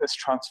is that this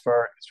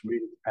transfer is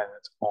really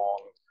dependent on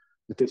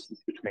the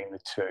distance between the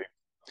 2.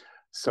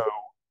 So,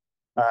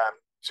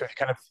 so if you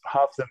kind of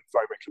have them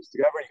very, very close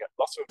together, you get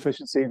lots of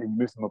efficiency, then you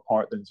move them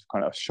apart, then there's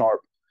kind of a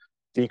sharp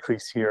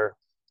decrease here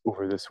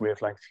over this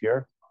wavelength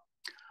here.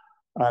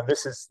 And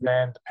this is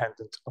then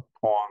dependent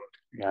upon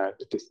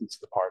the distance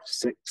to the power of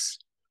 6,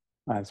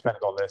 and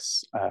dependent on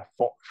this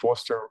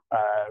Föster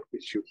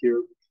ratio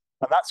here.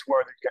 And that's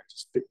where they get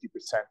just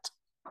 50%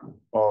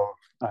 of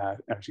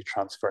energy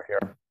transfer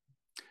here.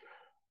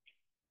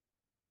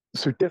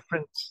 So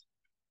different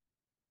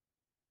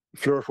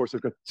fluorophores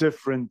have got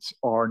different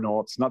R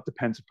naughts, and that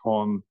depends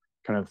upon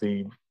kind of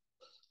the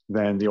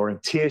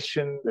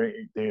orientation,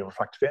 the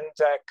refractive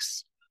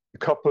index, the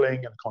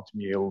coupling, and the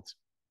quantum yield.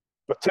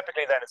 But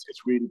typically then it's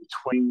really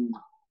between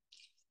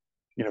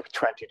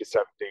 20 to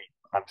 70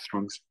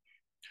 angstroms.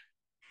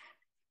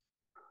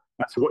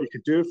 And so what you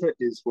can do with it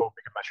is, well,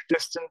 we can measure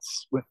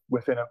distance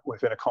within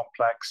a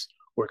complex,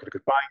 or you can look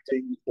at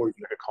binding, or you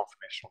can look at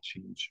conformational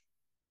change.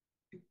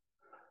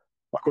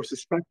 Of course, the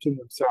spectrum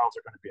themselves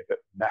are going to be a bit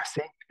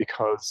messy,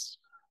 because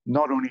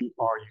not only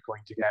are you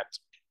going to get,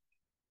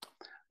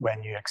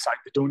 when you excite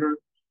the donor,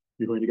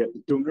 you're going to get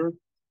the donor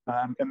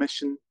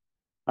emission.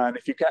 And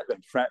if you get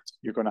them FRET,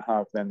 you're going to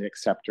have then the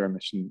acceptor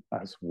emission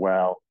as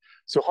well.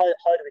 So how do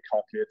we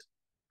calculate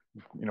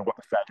what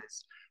the FRET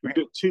is? We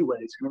can do it 2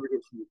 ways. We can either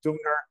go from the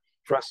donor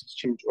fluorescence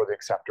change or the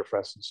acceptor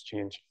fluorescence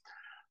change.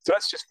 So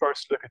let's just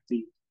first look at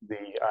the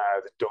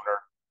donor.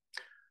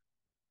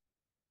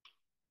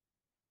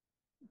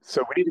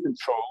 So we need a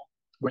control,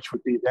 which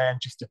would be then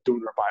just the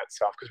donor by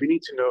itself, because we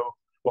need to know,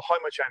 well, how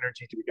much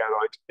energy do we get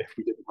out if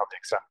we didn't have the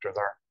acceptor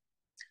there?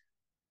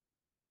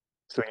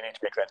 So you need to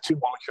make then two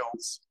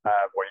molecules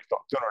where you've got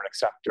donor and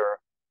acceptor,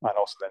 and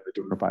also then the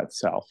donor by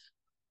itself.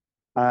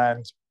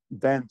 And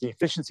then the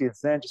efficiency is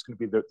then just going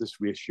to be this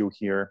ratio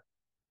here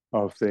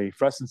of the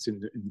fluorescence in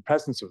the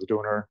presence of the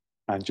donor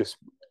and just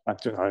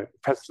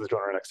presence of the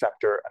donor and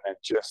acceptor, and then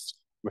just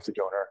with the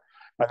donor.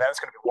 And then it's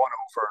going to be 1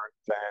 over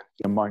then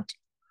the amount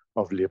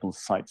of labeled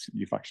sites that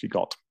you've actually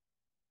got.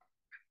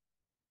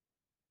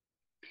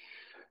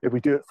 If we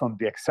do it from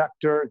the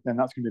acceptor, then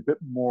that's going to be a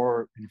bit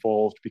more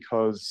involved,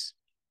 because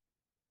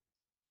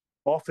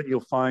often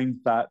you'll find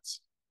that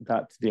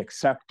the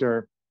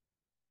acceptor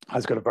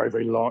has got a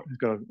very long,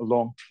 a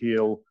long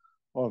tail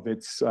of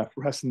its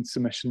fluorescence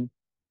emission,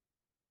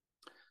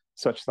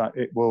 such that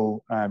it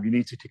will, you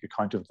need to take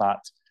account of that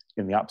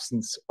in the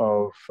absence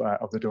of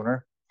the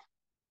donor.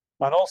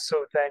 And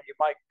also then you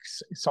might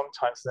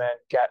sometimes then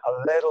get a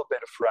little bit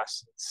of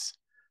fluorescence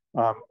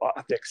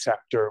at the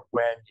acceptor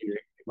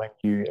when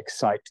you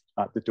excite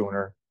at the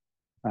donor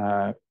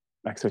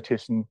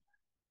excitation,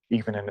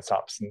 even in its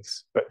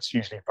absence, but it's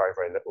usually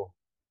very little.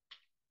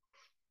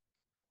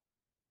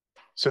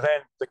 So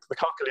then the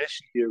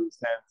calculation here is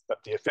then that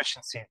the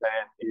efficiency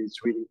then is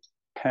really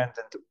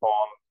dependent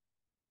upon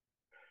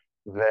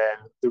then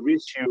the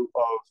ratio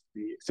of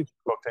the extinction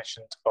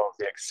coefficient of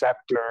the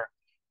acceptor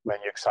when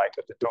you excite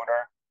at the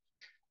donor,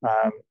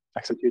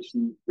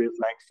 excitation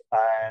wavelength,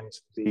 and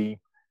the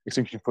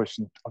extinction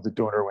coefficient of the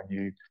donor when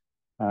you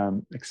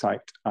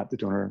excite at the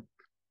donor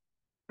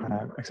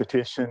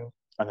excitation,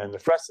 and then the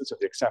fluorescence of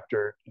the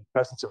acceptor in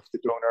presence of the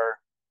donor,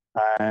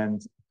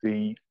 and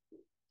the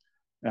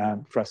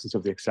fluorescence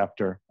of the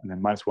acceptor, and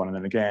then -1, and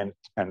then again,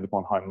 depending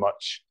upon how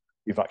much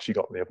you've actually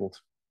got labeled.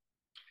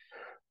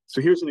 So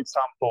here's an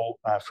example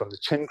from the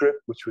Chin group,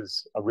 which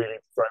was a really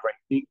very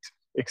neat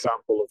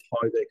example of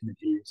how they can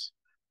use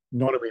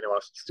non-amino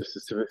acids to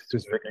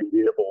specifically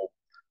label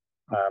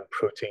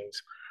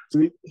proteins. So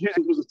here's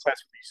a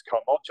test with these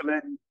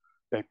calmodulin.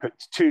 They put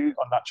 2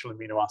 unnatural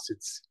amino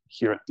acids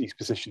here at these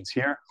positions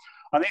here,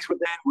 and these were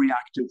then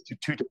reacted to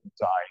 2 different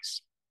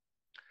dyes.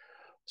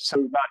 So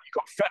that you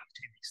got effect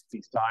between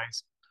these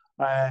dyes,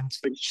 and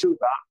they show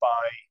that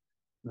by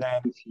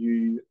then if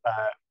you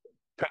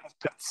put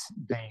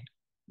the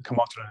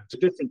calmodulin into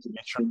different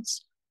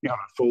nutrients, you got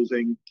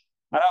unfolding,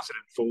 and as it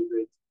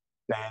unfolded,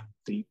 then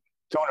the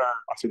donor,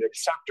 actually the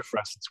acceptor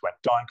fluorescence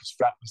went down because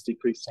FRET was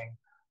decreasing,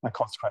 and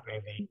consequently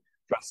the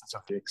fluorescence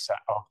of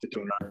the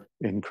donor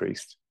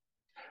increased.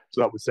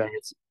 So that was saying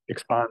it's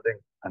expanding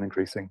and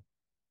increasing.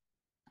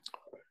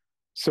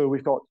 So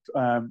we've got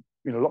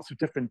lots of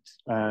different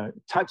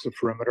types of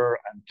fluorimeter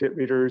and plate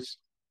readers.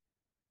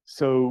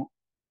 So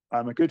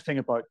a good thing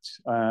about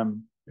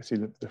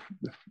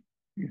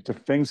the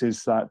things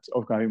is that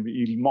you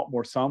need a lot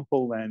more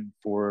sample than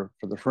for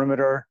the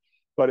fluorimeter,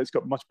 but it's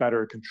got much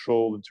better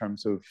control in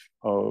terms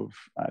of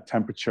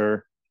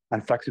temperature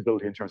and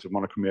flexibility in terms of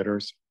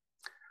monochromators.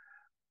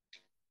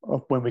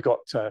 When we got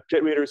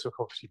plate readers, of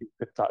course, you can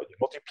put that in your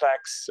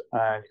multiplex,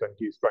 and you're going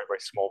to use very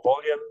small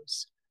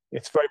volumes.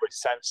 It's very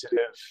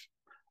sensitive,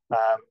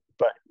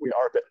 but we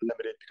are a bit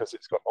limited because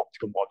it's got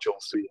optical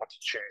modules, so you have to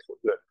choose what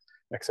the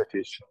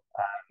excitation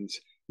and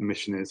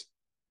emission is.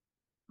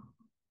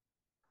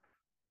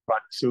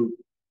 Right, so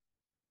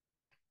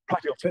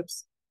practical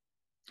tips,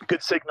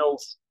 good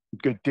signals,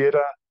 good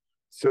data.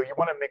 So you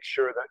want to make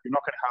sure that you're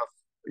not going to have,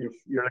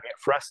 you're looking at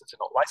fluorescence and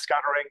not light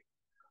scattering.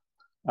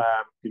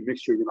 You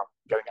make sure you're not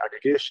getting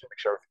aggregation, make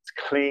sure everything's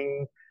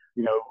clean,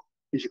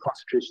 is your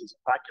concentrations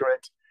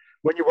accurate.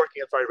 When you're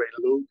working at very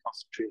low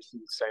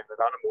concentrations, say in the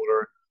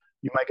nanomolar,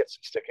 you might get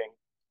some sticking.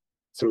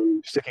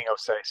 So sticking of,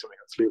 say, something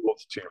that's labeled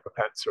to your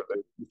pipettes or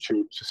the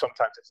tube. So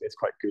sometimes it's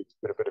quite good to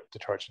put a bit of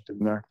detergent in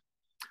there.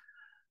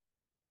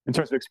 In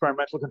terms of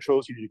experimental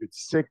controls, you need a good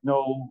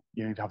signal.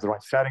 You need to have the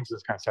right settings,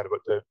 as I kind of said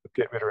about the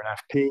plate reader and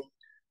FP.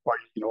 Are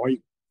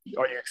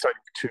you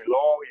exciting for too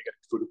long? Are you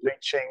getting photo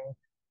bleaching?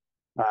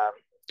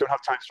 Don't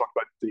have time to talk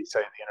about the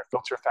inner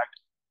filter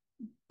effect.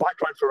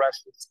 Background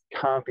fluorescence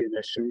can be an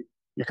issue.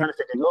 You're kind of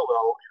thinking, oh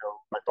well,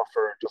 my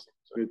buffer doesn't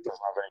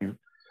have any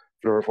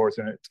fluorophores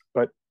in it,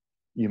 but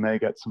you may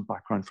get some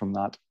background from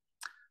that,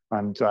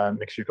 and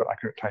make sure you've got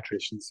accurate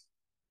titrations.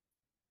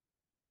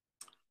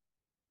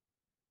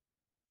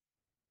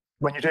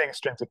 When you're doing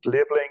extrinsic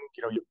labeling,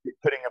 you're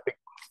putting a big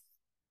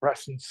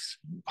fluorescence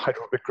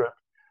hydrophobic group.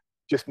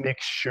 Just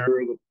make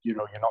sure that you're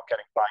not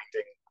getting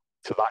binding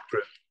to that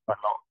group and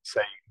not,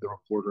 say, the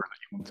reporter that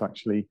you want to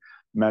actually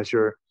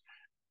measure.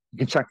 You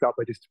can check that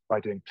by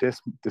doing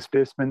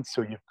displacement.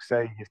 So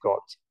you've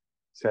got,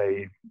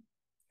 say,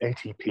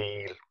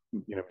 ATP,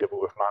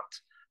 double with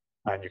MANT,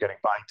 and you're getting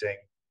binding.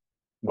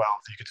 Well,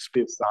 you could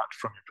displace that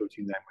from your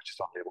protein then, which is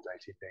unlabeled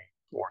ATP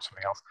or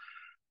something else.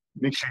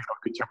 Make sure you've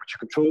got good temperature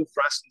control.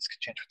 Fluorescence can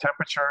change with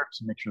temperature,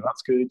 so make sure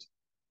that's good.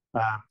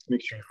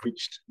 Make sure you've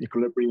reached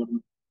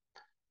equilibrium.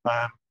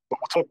 But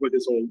we'll talk about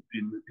this all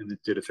in the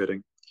data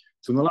fitting.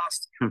 So in the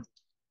last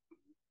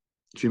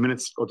few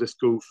minutes, I'll just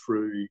go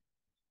through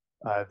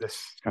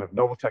this kind of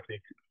novel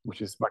technique,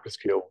 which is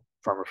Microscale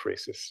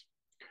Thermophoresis.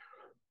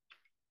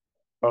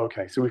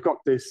 Okay, so we've got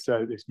this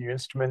this new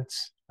instrument.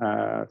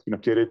 It's been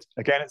updated.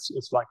 Again,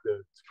 it's like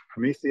the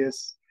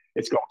Prometheus.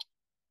 It's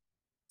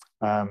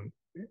got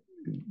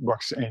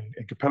works in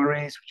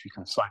capillaries, which we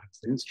kind of slide into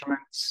the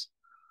instruments.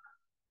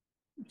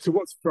 So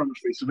what's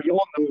thermophoresis? We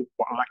all know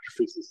what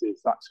electrophoresis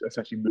is. That's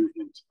essentially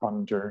movement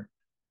under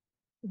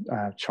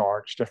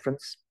charge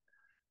difference.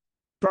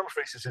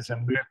 Thermophoresis is a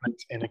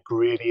movement in a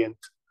gradient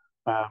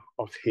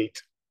of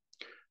heat.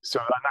 So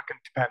and that can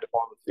depend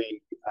upon the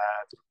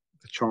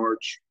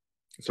charge,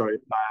 sorry,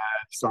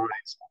 size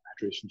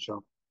and hydration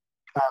shell.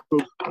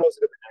 Both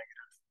positive and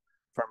negative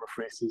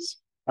thermophoresis.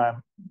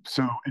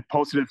 So in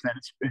positive, then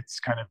it's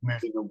kind of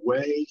moving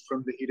away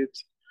from the heated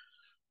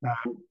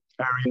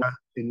area.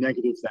 In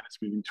negative, then it's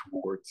moving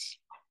towards.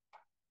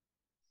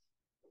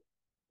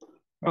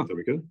 Oh, there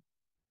we go.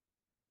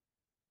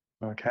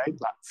 Okay,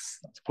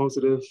 that's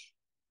positive.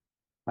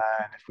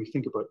 And if we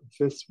think about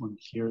this one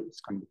here,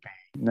 it's going to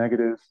be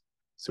negative.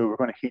 So we're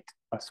going to heat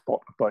a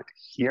spot about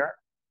here.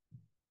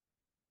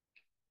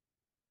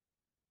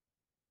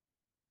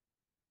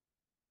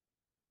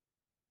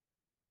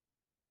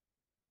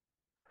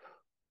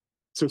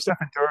 So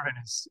Stefan Dervin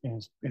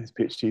in his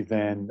PhD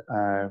then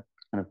kind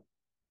of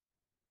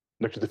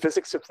looked at the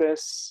physics of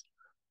this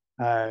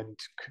and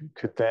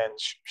could then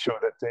show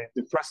that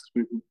the fluorescence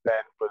movement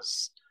then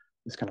was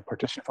this kind of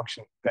partition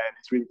function then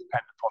is really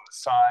dependent upon the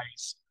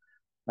size,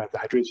 the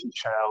hydration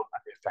shell,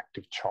 and the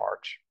effective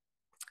charge.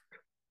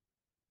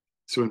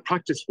 So in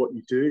practice, what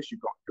you do is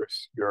you've got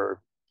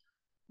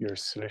your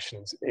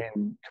solutions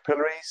in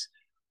capillaries.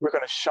 We're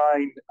going to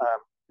shine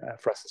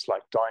fluorescence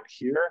light down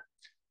here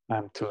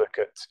to look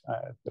at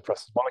the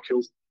fluorescence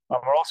molecules. And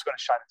we're also going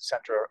to shine at the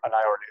center an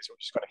IR laser,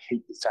 which is going to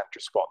heat the center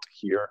spot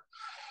here.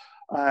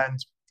 And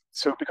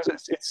so because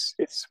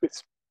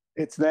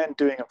it's then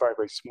doing a very,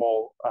 very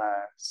small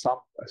a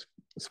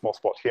small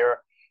spot here.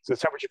 So the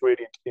temperature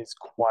gradient is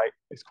quite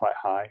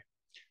high.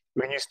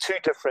 We can use two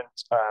different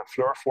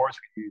fluorophores.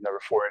 We can use either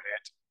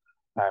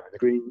 488 in the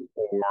green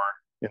or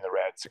in the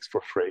red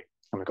 643.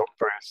 And we've got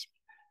various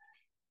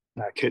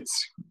kits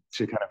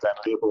to kind of then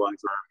label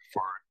either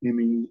for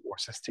imine or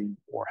cysteine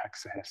or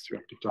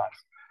hexahes-reactive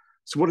dyes.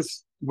 So what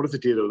does the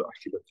data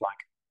actually look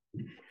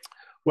like?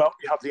 Well,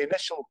 you have the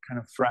initial kind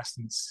of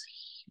fluorescence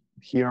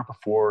here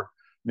before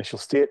initial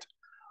state.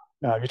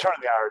 You turn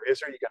on the IR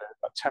laser, you get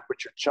a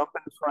temperature jump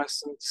in the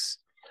fluorescence,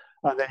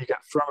 and then you get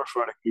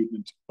thermophoric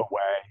movement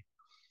away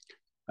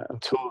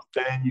until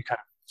then you kind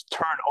of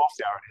turn off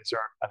the IR laser,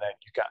 and then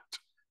you get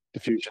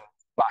diffusion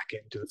back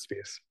into the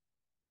space.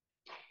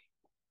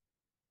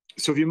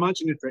 So if you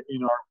imagine if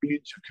in our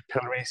range of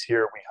capillaries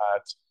here, we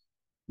had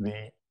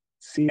the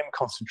same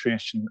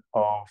concentration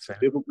of the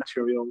labeled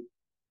material,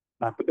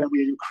 but then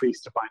we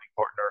increased the binding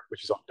partner,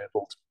 which is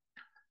unlabeled.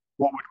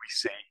 What would we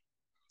see?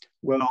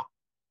 Well,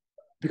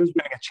 because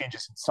we're going to get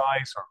changes in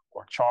size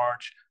or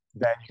charge,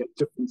 then you get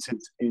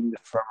differences in the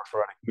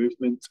thermophoric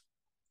movement.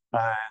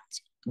 And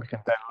we can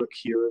then look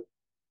here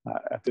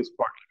at this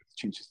part, look at the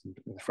changes in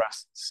the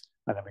fluorescence,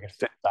 and then we can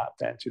fit that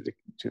then to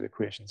the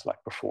equations like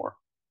before.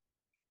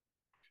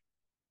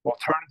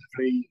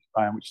 Alternatively,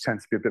 which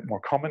tends to be a bit more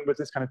common with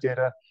this kind of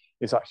data,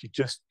 is actually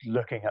just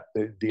looking at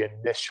the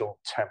initial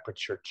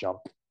temperature jump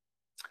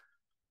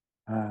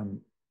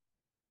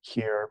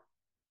here.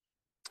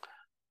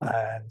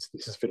 And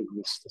this is fitting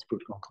with this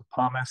protocol called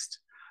PALMist.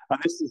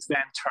 And this is then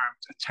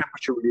termed a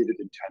temperature-related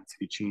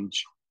intensity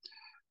change.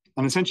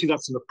 And essentially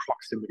that's a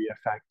proximity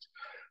effect.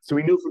 So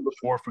we know from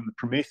before from the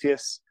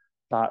Prometheus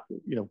that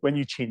when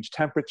you change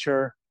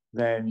temperature,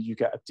 then you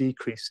get a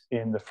decrease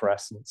in the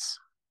fluorescence.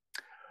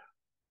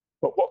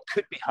 But what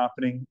could be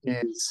happening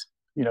is,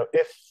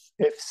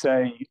 if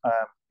say a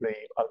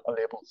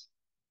label,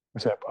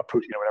 say a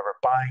protein or whatever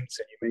binds,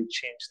 and you may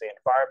change the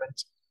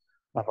environment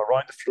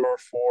around the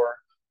fluorophore,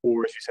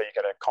 or if you say you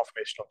get a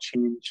conformational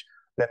change,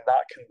 then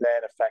that can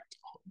then affect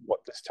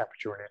what this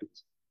temperature-related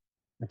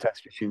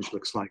intensity change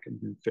looks like and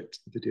then fit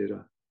the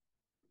data.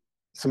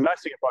 Some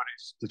nice thing about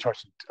it is the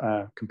charge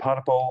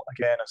compatible.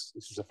 Again,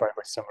 this is a very,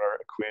 very similar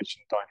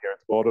equation down here at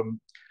the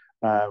bottom.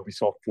 We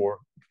solved for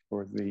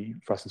the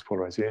fluorescence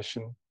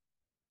polarization.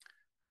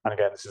 And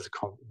again, this is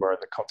where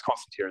the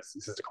constant here is,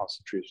 this is the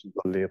concentration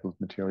of the labeled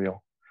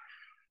material.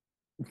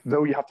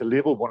 Though you have to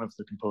label one of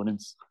the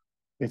components,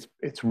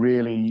 it's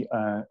really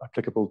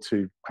applicable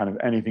to kind of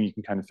anything you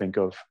can kind of think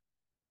of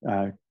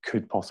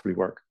could possibly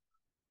work.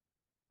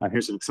 And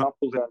here's an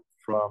example then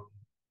from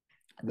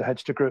the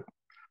Hedgester group,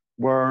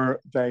 where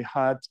they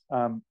had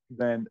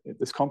then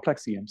this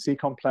complex, the EMC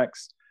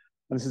complex,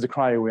 and this is a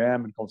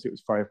cryo-EM, and obviously it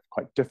was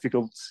quite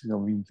difficult. I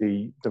mean,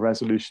 the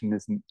resolution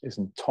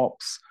isn't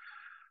tops,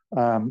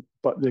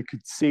 but they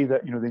could see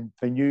that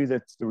they knew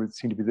that there would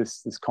seem to be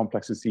this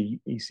complex is the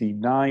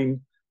EC9,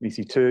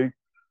 EC2.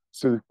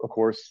 So of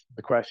course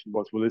the question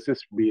was, well, is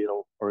this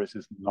real or is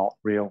this not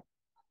real?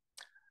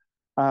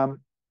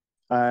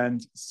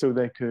 And so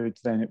they could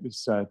then, it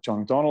was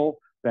John O'Donnell.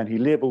 Then he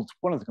labeled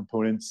one of the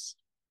components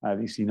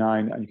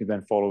EC9, and you can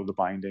then follow the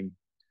binding.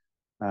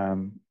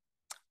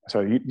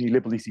 So you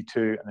label EC2,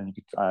 and then you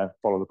could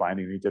follow the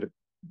binding, and you did it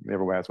the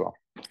other way as well.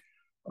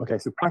 Okay,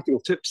 so practical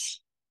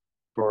tips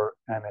for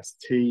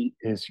MST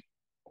is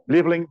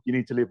labeling. You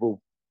need to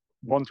label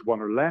 1-to-1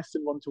 or less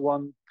than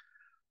 1-to-1.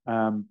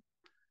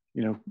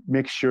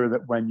 Make sure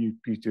that when you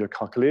do a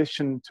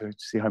calculation to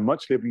see how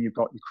much labeling you've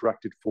got, you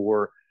corrected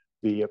for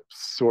the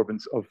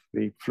absorbance of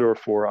the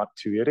fluorophore at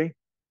 280.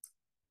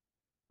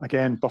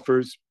 Again,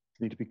 buffers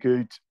need to be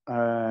good.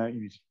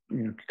 You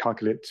need to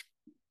calculate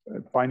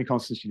binding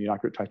constants. You need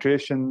accurate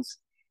titrations,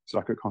 so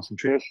accurate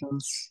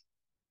concentrations.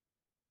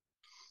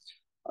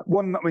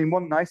 One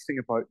nice thing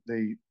about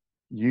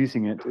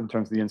using it in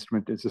terms of the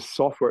instrument is the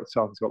software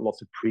itself has got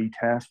lots of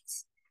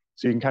pre-tests.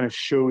 So you can kind of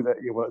show that,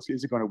 well,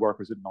 is it going to work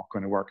or is it not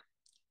going to work?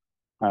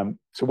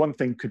 So one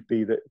thing could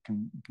be that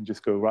you can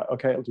just go, right,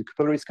 okay, I'll do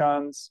capillary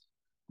scans,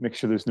 make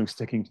sure there's no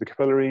sticking to the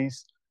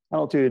capillaries, and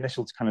I'll do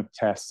initial kind of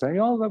tests, saying,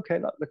 oh, okay,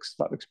 that looks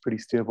pretty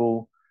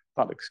stable,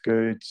 that looks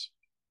good.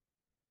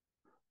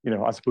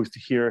 As opposed to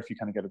here, if you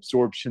kind of get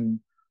absorption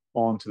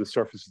onto the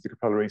surface of the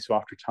capillary, so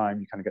after time,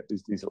 you kind of get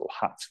these little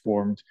hats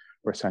formed,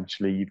 where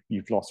essentially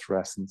you've lost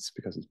fluorescence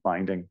because it's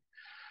binding. And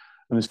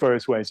there's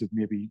various ways of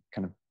maybe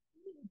kind of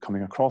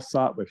coming across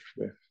that with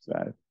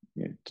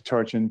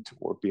detergent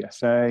or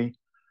BSA.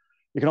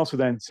 You can also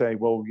then say,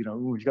 well,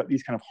 you've got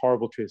these kind of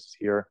horrible traces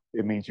here.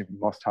 It means you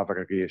must have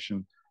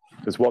aggregation,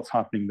 because what's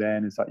happening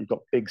then is that you've got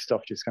big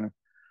stuff just kind of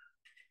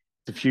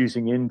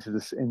diffusing into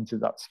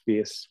that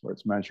space where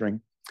it's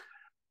measuring.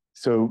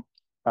 So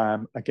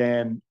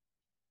again,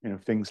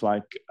 things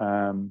like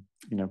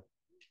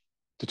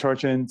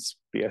detergents,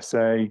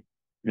 BSA,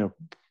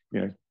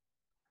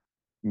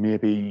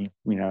 maybe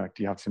do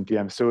you have some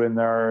DMSO in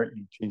there?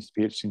 You change the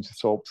pH, change the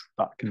salt.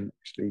 That can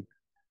actually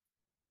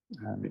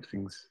make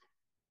things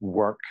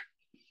work.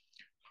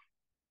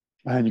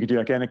 And you can do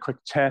again a quick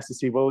test to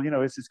see, well,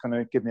 is this going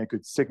to give me a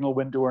good signal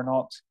window or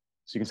not?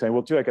 So you can say,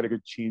 well, do I get a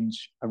good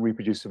change and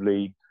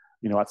reproducibly,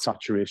 at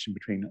saturation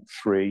between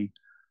 3?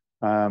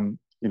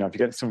 If you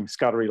get something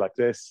scattery like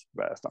this,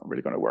 well, it's not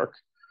really going to work.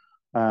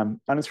 And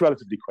it's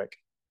relatively quick.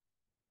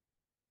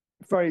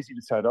 Very easy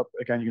to set up.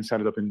 Again, you can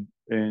set it up in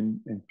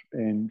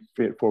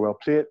 4-well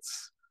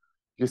plates.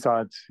 You just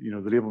add,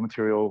 the labeled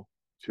material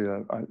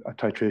to a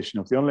titration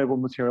of the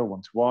unlabeled material,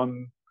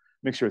 1-to-1.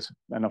 Make sure it's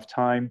enough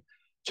time.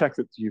 Check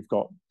that you've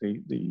got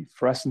the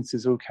fluorescence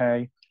is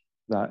okay.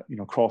 That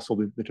across all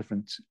the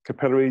different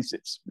capillaries,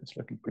 it's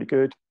looking pretty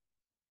good.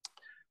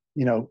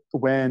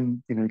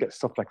 When you get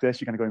stuff like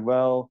this, you're kind of going,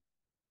 well,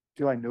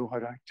 do I know how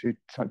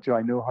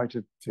to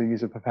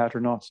use a pipette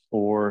or not,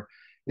 or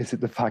is it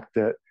the fact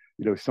that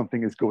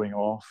something is going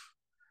off?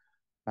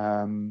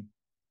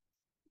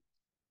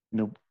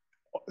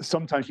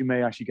 Sometimes you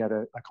may actually get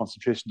a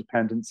concentration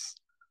dependence,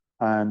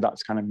 and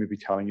that's kind of maybe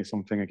telling you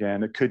something.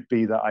 Again, it could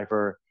be that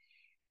either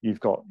you've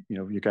got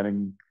you're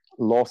getting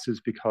losses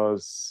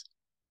because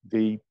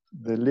the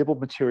labeled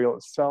material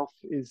itself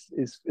is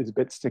a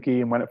bit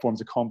sticky, and when it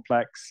forms a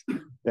complex,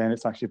 then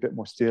it's actually a bit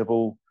more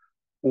stable.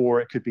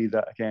 Or it could be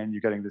that, again, you're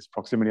getting this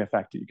proximity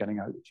effect that you're getting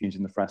out of the change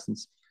in the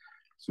fluorescence.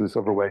 So there's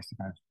other ways to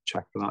kind of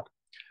check for that.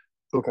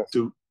 Okay,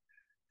 so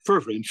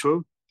further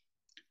info,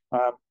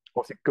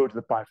 also go to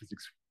the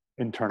Biophysics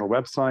internal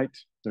website.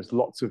 There's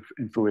lots of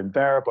info in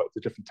there about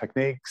the different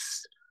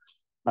techniques.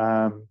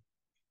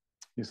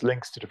 There's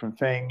links to different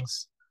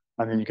things.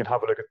 And then you can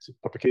have a look at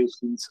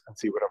publications and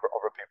see whatever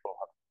other people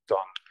have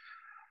done.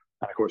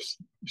 And of course,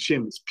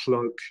 shameless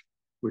plug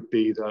would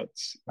be that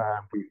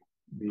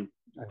we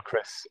and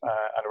Chris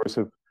and others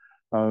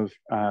have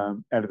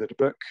edited a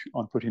book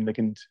on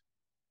protein-ligand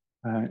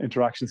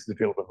interactions. It's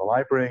available in the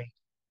library,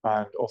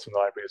 and also in the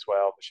library as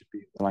well. There should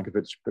be the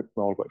Lankovich book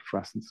all about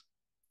fluorescence.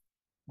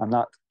 And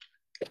that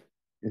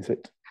is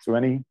it. So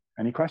any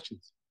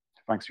questions?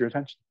 Thanks for your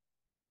attention.